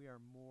often we are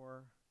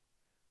more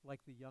like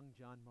the young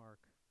John Mark.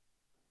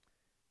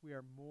 We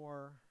are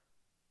more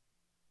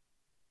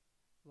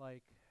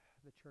like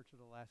the church of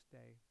the last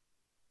day.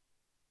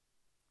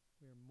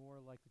 We are more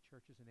like the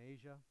churches in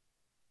Asia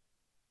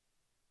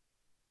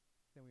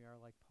than we are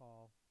like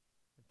Paul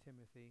and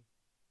Timothy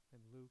and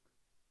Luke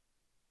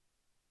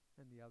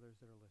and the others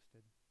that are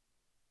listed.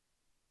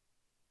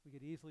 We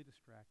get easily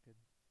distracted.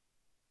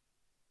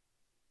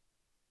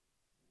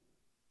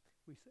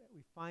 We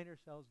find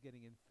ourselves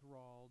getting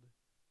enthralled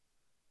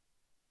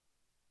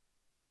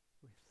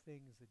with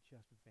things that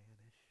just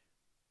vanish.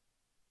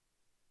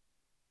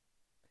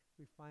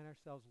 We find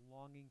ourselves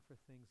longing for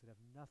things that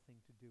have nothing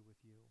to do with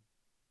you.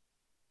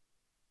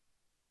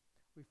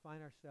 We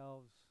find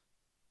ourselves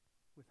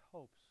with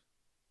hopes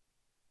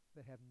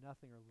that have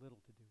nothing or little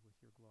to do with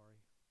your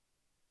glory.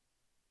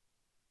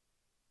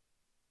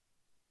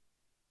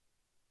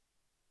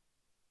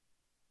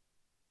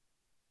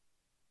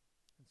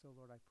 And so,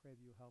 Lord, I pray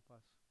that you help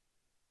us.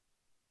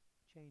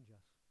 Change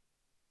us.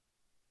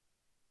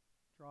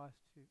 Draw us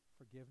to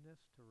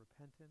forgiveness, to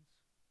repentance.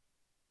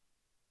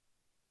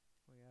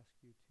 We ask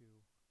you to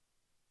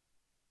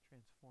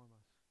transform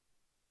us.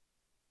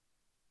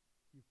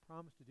 You've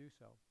promised to do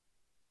so.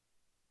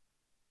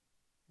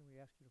 And we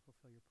ask you to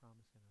fulfill your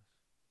promise in us.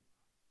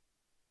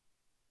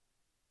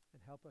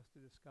 And help us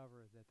to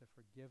discover that the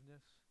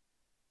forgiveness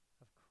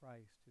of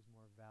Christ is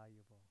more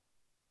valuable,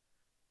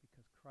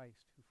 because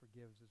Christ who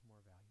forgives is more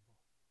valuable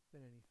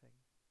than anything.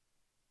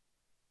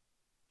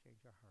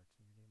 Change our hearts.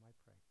 In your name I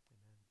pray.